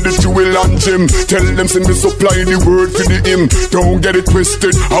come me with the the fuel and gym. Tell them send me supply the word for the him. Don't get it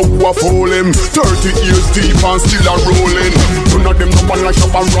twisted, how I fall him. 30 years deep and still a rolling. None of them no one like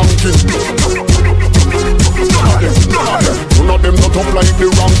up a ranking. None of them not up like the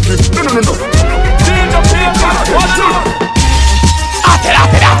ranking. No.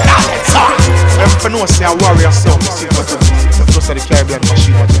 Them for no say a warrior song. See what the first of the Caribbean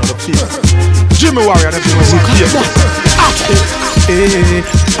machine, but you know the feel. Jimmy Warrior, them for no Hey,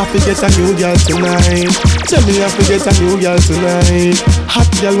 I forget a new girl tonight. Tell me I forget a new girl tonight. Hot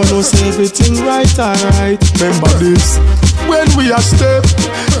girl wanna say everything right, alright. Remember this, when we are step,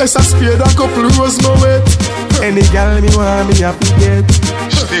 it's a spade a couple rows my weight. Any girl me want me I forget.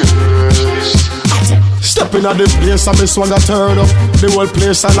 Stepping at the place and me swagger turn up. The whole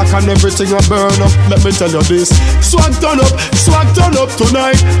place I like and everything I burn up. Let me tell you this, swag turn up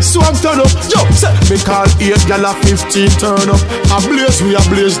tonight. Swag turn up, yo, say me call 8 gal a 15 turn up. I blaze, we a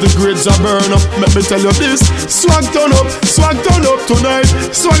blaze, the grades a burn up. Let me tell you this, swag turn up tonight.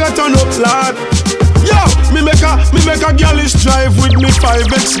 Swagger turn up, lad. Yo, me make a girlish drive with me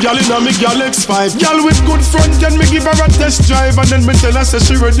 5X gal in a me gal X5. Gal with good front end, me give her a test drive and then me tell her say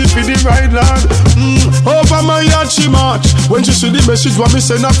she ready for the ride, lad. Over my yard she march. When she see the message what me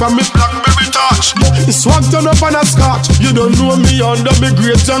send her from me BlackBerry touch. Swag turn up and a scotch. You don't know me under me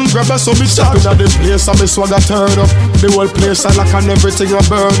grades and grab her so me stepping at the place and me swagger turn up. The whole place I like and everything I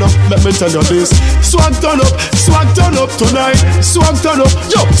burn up. Let me tell you this, swag turn up tonight. Swag turn up,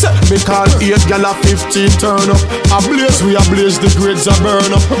 yo, say me call 8 gal a 15 turn up. I blaze, we a blaze, the grades a burn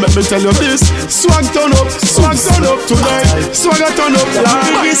up. Let me tell you this, swag turn up tonight. Swagger turn up,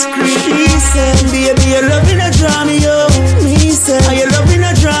 lad. She said, baby, you're loving a drama, yo. Me say, are you loving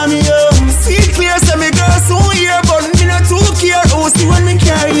a drama, yo? See it clear, say me girl so here, but me not too care. Oh, see when me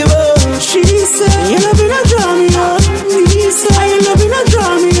carry you. She said, you're loving a drama, yo. Me say, are you loving a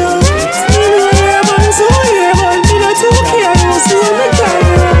drama, yo? Me know you're man so here, but me not too care. Oh, see when me carry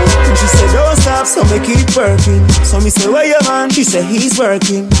you. She said, don't stop, so me keep working. So me say, where your man? She said, he's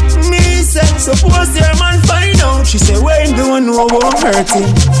working. Me say, suppose your man find out. She said, where him doing no won't hurt him.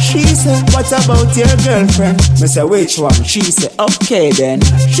 She said, what about your girlfriend? Me say, which one? She said, okay then.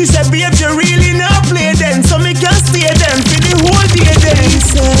 She said, babe, you really not play then, so me can stay then for the whole day then. She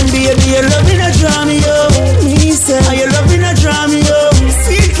said, baby, you're loving a drama, yo. Me say, are you loving a drama, yo?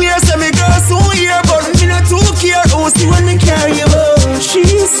 See it clear, say me girl so here, but me not too care. Oh, see when me carry you. She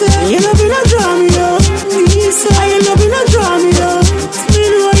said, you loving a drama, yo. Me say, are you loving a drama, yo? Me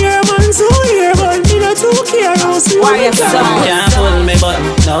know you're man so here, but me not too care. Oh, see when me carry you. Can't pull me button,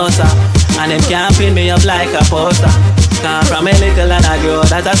 no sir. And them can't pin me up like a poster. Come from a little and I grow.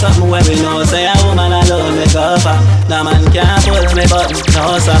 That's something where we know. Say a woman alone me go for. No man can't pull me button,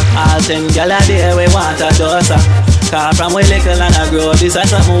 no sir. All 10 gal a day we want a doser. Come from a little and I grow. This is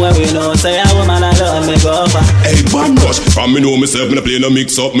something where we know. Say a woman alone me go for. Hey, bad rush. From me know myself, me no play no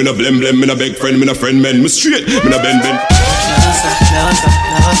mix up. Me no blem, me no beg friend, me no friend man. Me straight, me no bend. No sir, no sir,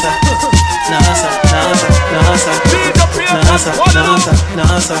 no sir. No sir, no sir, no sir. No sir, no sir,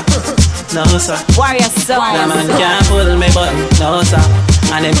 no sir. No sir, Warrior song. No man can't pull me button, no sir.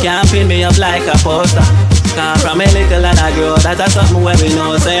 And them can't pin me up like a poster. Come from a little and I grow. That's something where we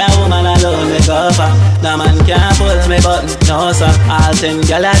know. Say a woman alone me go for. No man can't pull me button, no sir. All 10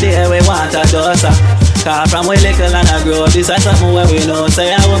 gal a day we want a doser. Come from a little and I grow. This is something where we know. Say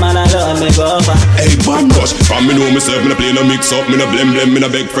a woman alone me go for. Hey, bad rush. From me know myself, me no play no mix up. Me no blem, me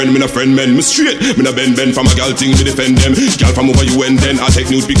no beg friend, me no friend man. Me straight, me no bend from a gal thing to defend them. Gal from over you and then I take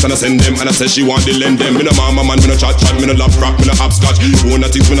nude pics and I send them. And I say she want to lend them. Me no mama man, me no chat, me no love crap, me no hopscotch. One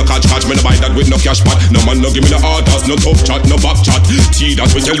of things me no catch, me no buy that with no cash pot. No man no give me the orders, no tough chat, no back chat. Tea that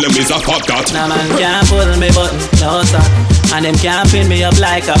we tell them is a fuck that. No man can't pull me button, no sir. And them can't pin me up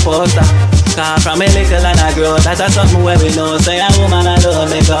like a poster. Come from a little and I grow. That's something where we know. Say a woman alone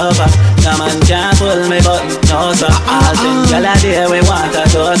me go for. No man can't pull me button, no sir. All 10 gal a day we want a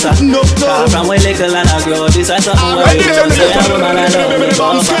doser. Come from a little and I grow. This is something where we know. Say a woman alone me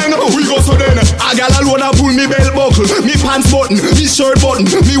go for. We go so then. A gal alone a pull me belt buckle, me pants button, me shirt button,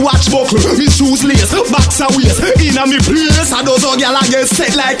 me watch buckle, me shoes lace, boxer waist. Inna me place, a dozen gal a get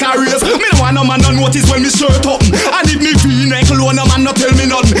set like a race. Me no want no man no notice when me shirt up. And if me V-neck low, no man no tell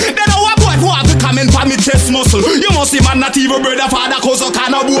me nothing. Then a boy who have to come in for me chest muscle. You must see man not even brother father cause a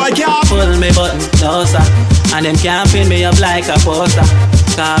kind of boy can't pull me button, no sir. And them can't pin me up like a poster.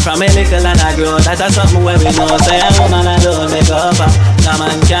 Come from a little and I grow. That's something where we know. Say a woman alone me go for. No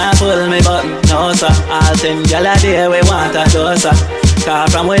man can't pull me button, no sir. All 10 gal a day we want a doser.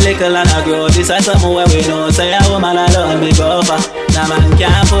 Cause from we little and I grow, this is something where we know. Say a woman alone me go for. Nah man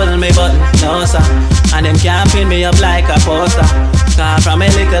can't pull me button, no sir. And them can't pin me up like a poster. Cause from a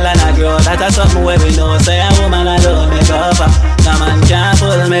little and I grow, that is something where we know. Say a woman alone me go for. Nah man can't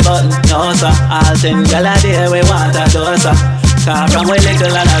pull me button, no sir. All 10 girl a day we want a doser. Cause from we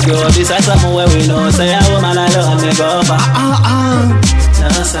little and I grow, this is something where we know. Say a woman alone me go for. No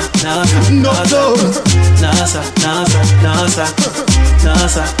sir, no sir, no sir, no sir, no sir, no sir, no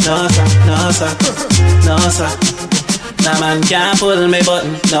sir, no sir, no sir, no sir. Nah man can't pull me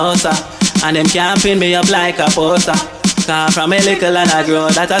button, no sir. And them can't pin me up like a poster. Cause from a little and I grow,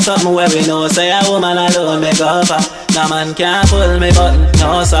 that is something where we know. Say a woman alone me go for. Nah man can't pull me button,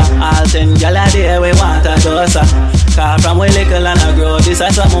 no sir. All 10 girl a day we want a doser. Cause from we little and I grow, this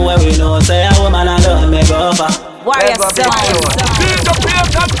is something where we know. Say a woman alone me go for. Warrior Sound. Beat the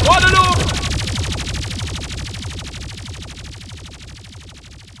Guadeloupe.